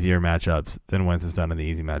in the easier matchups than Wentz has done in the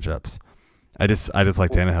easy matchups. I just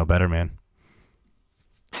like Tannehill better, man.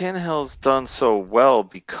 Tannehill's done so well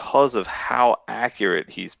because of how accurate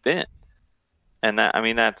he's been, and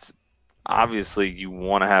that's obviously you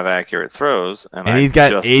want to have accurate throws, and he's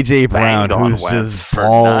got AJ Brown who's just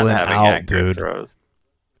balling out, dude. Throws.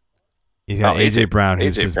 He's got AJ Brown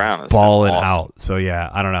who's just balling out. So yeah,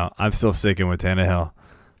 I don't know. I'm still sticking with Tannehill,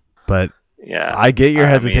 but yeah, I get your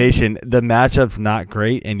hesitation. The matchup's not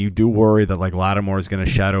great, and you do worry that Lattimore is going to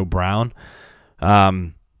shadow Brown.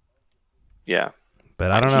 Yeah. But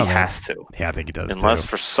I don't know. He has to. Yeah, I think he does. Unless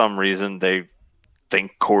for some reason they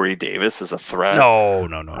think Corey Davis is a threat. No.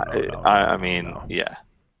 Yeah.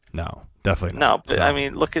 No, definitely not. No, but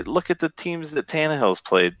so. Look at the teams that Tannehill's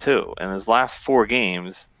played too. In his last 4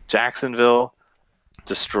 games, Jacksonville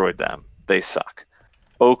destroyed them. They suck.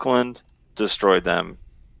 Oakland destroyed them.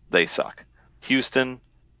 They suck. Houston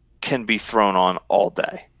can be thrown on all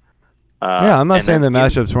day. Yeah, I'm not saying the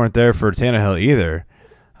matchups weren't there for Tannehill either.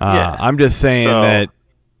 I'm just saying that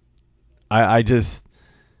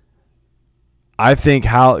I think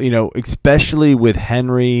how, especially with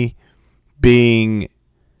Henry being,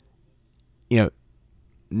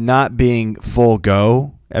 not being full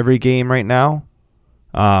go every game right now,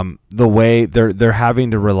 the way they're having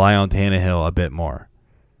to rely on Tannehill a bit more.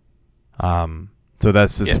 So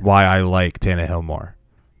that's just why I like Tannehill more.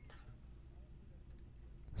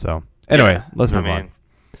 So anyway, let's move on.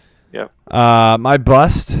 Yep. My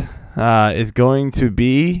bust is going to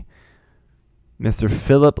be Mr.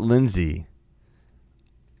 Philip Lindsay.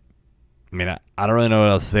 I mean, I don't really know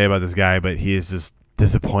what else to say about this guy, but he is just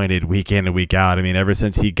disappointed week in and week out. I mean, ever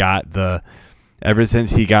since he got the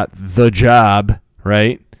job,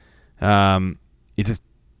 right? He just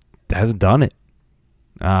hasn't done it.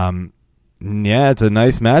 Yeah, it's a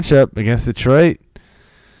nice matchup against Detroit.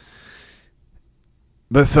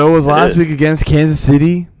 But so was last week against Kansas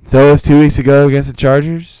City. So was 2 weeks ago against the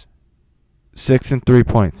Chargers. 6 and 3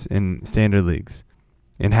 points in standard leagues.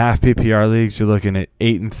 In half PPR leagues, you're looking at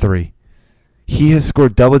 8 and 3. He has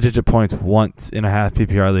scored double-digit points once in a half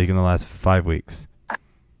PPR league in the last 5 weeks.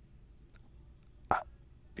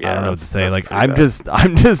 Yeah, I don't know what to say. I'm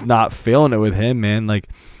just not feeling it with him, man.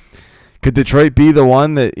 Could Detroit be the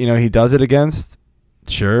one that he does it against?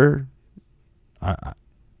 Sure. I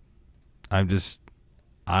just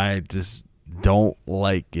don't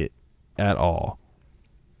like it at all.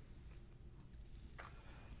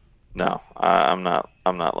 No, I'm not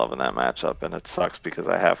loving that matchup, and it sucks because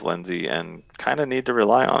I have Lindsey and kind of need to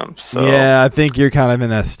rely on him. So yeah, I think you're kind of in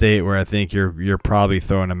that state where I think you're probably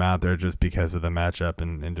throwing him out there just because of the matchup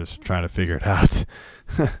and just trying to figure it out.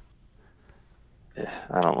 Yeah,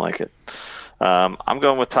 I don't like it. I'm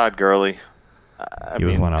going with Todd Gurley. He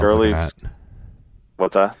was one I was looking at.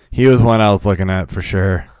 What's that? He was one I was looking at for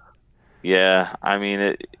sure. Yeah, I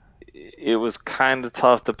mean it was kind of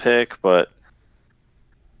tough to pick, but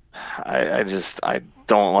I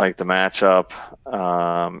don't like the matchup,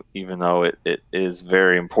 even though it is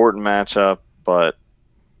very important matchup. But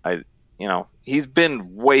he's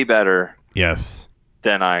been way better, yes,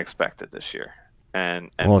 than I expected this year, and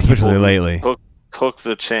well, especially lately. Took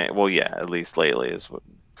the chance. Well, yeah, at least lately is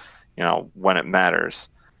when it matters.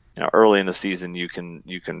 Early in the season you can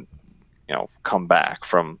come back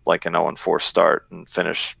from like an 0-4 start and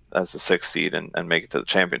finish as the 6th seed and make it to the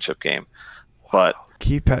championship game. But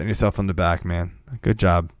keep patting yourself on the back, man. Good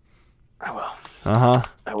job. I will.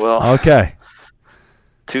 I will. Okay.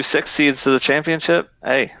 2 6 seeds to the championship.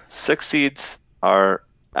 Hey, 6 seeds have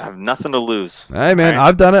nothing to lose. Hey, man, right?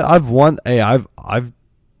 I've done it. I've won. Hey, I've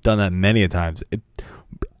done that many a times.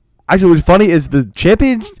 Actually, what's funny is the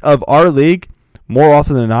champion of our league, more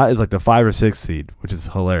often than not, is like the 5 or 6 seed, which is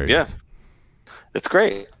hilarious. Yeah, it's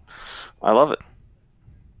great. I love it.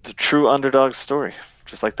 It's a true underdog story,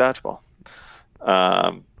 just like dodgeball.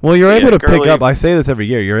 Well, you're able to pick up. I say this every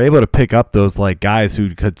year. You're able to pick up those like guys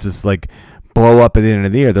who could just like blow up at the end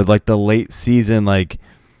of the year. They're like the late season like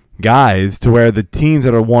guys, to where the teams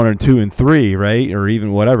that are 1 or 2 and 3, right, or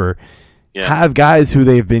even whatever, have guys who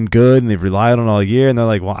they've been good and they've relied on all year, and they're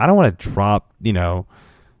like, well, I don't want to drop,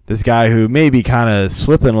 this guy who may be kind of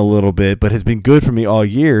slipping a little bit, but has been good for me all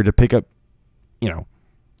year, to pick up,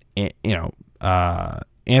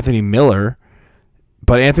 Anthony Miller.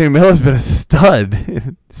 But Anthony Miller's been a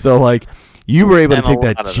stud, so like you were able to take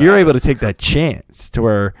that. You're able to take that chance to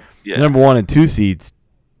where the number 1 and 2 seeds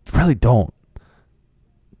really don't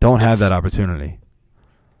have that opportunity.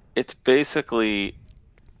 It's basically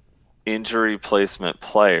injury placement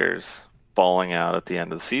players falling out at the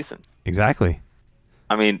end of the season. Exactly.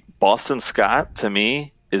 I mean, Boston Scott to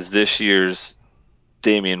me is this year's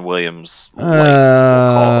Damian Williams.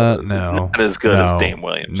 No, not as good as Dame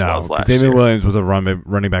Williams was last year. Damian Williams was a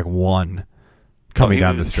running back 1 coming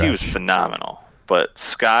down the stretch. He was phenomenal, but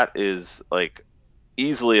Scott is like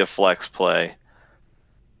easily a flex play,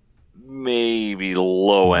 maybe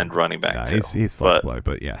low end running back too. He's flex play,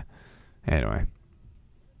 but yeah. Anyway,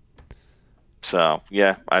 so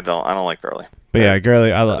yeah, I don't like Gurley. But yeah,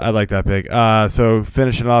 Gurley, I like that pick. So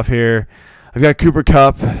finishing off here, I've got Cooper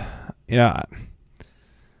Kupp.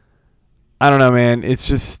 I don't know, man. It's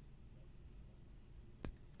just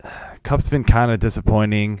Kupp's been kind of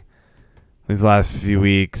disappointing these last few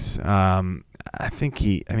weeks. I think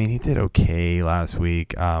he did okay last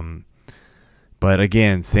week. But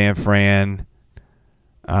again, San Fran.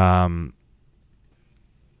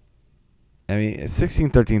 It's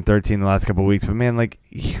 16-13-13 the last couple of weeks, but man, like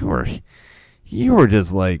you were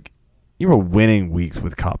just like you were winning weeks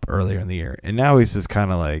with Kupp earlier in the year, and now he's just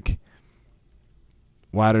kind of like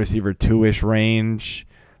wide receiver 2-ish range.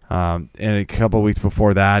 And a couple of weeks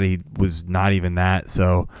before that, he was not even that.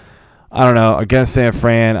 So, I don't know. Against San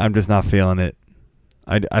Fran, I'm just not feeling it.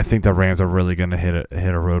 I think the Rams are really going to hit a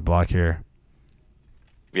roadblock here.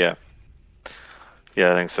 Yeah.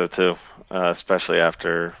 Yeah, I think so too. Especially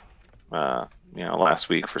after, last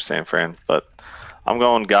week for San Fran. But I'm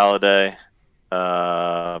going Galladay.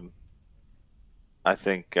 I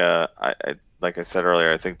think, like I said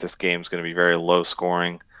earlier, I think this game's going to be very low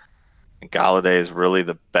scoring. And Galladay is really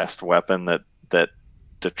the best weapon that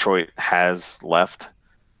Detroit has left.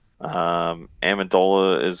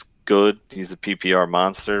 Amendola is good. He's a PPR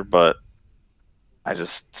monster, but I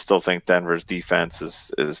just still think Denver's defense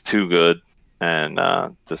is too good, and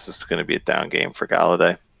this is going to be a down game for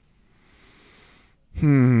Galladay.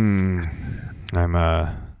 I'm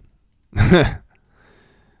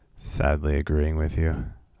sadly agreeing with you.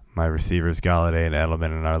 My receivers, Galladay and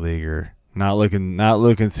Edelman in our league, are not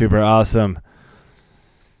looking super awesome.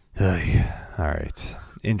 All right,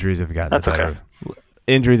 injuries have gotten the better. Okay.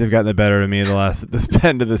 Injuries have gotten the better of me this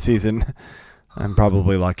end of the season. I'm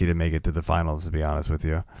probably lucky to make it to the finals, to be honest with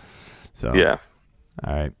you. So yeah.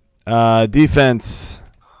 All right. Defense.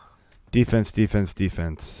 What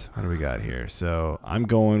do we got here? So I'm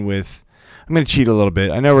going to cheat a little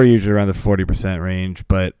bit. I know we're usually around the 40% range,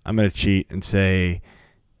 but I'm going to cheat and say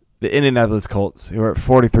the Indianapolis Colts, who are at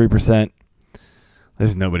 43%.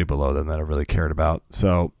 There's nobody below them that I really cared about.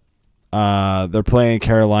 So they're playing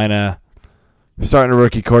Carolina. They're starting a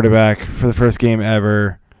rookie quarterback for the first game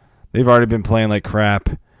ever. They've already been playing like crap.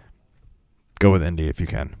 Go with Indy if you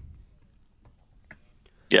can.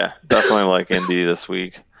 Yeah, definitely like Indy this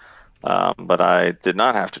week. But I did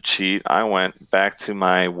not have to cheat. I went back to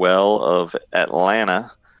my well of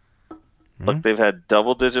Atlanta. Mm-hmm. Look, they've had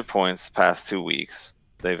double-digit points the past 2 weeks.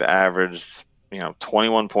 They've averaged,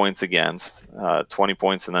 21 points against, 20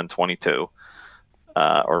 points and then 22,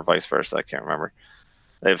 or vice versa. I can't remember.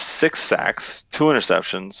 They have 6 sacks, 2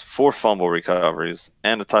 interceptions, 4 fumble recoveries,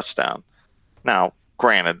 and a touchdown. Now,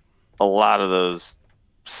 granted, a lot of those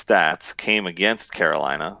stats came against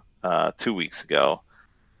Carolina 2 weeks ago,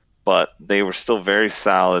 but they were still very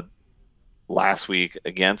solid last week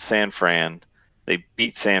against San Fran. They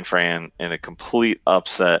beat San Fran in a complete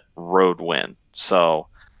upset road win. So,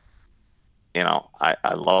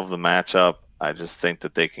 I love the matchup. I just think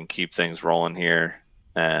that they can keep things rolling here,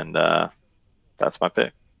 and that's my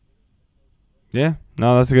pick. Yeah,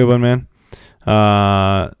 no, that's a good one, man.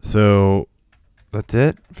 So that's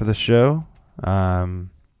it for the show.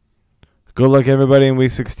 Good luck, everybody, in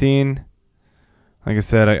Week 16. Like I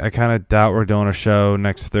said, I kind of doubt we're doing a show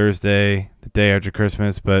next Thursday, the day after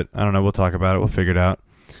Christmas, but I don't know. We'll talk about it. We'll figure it out.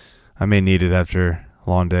 I may need it after a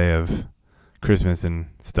long day of Christmas and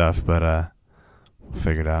stuff, but we'll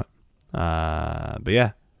figure it out. But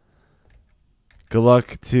yeah, good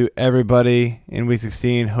luck to everybody in Week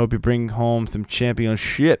 16. Hope you bring home some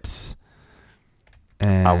championships.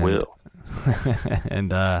 And I will.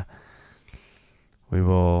 And we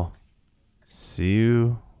will see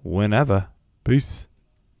you whenever. Peace.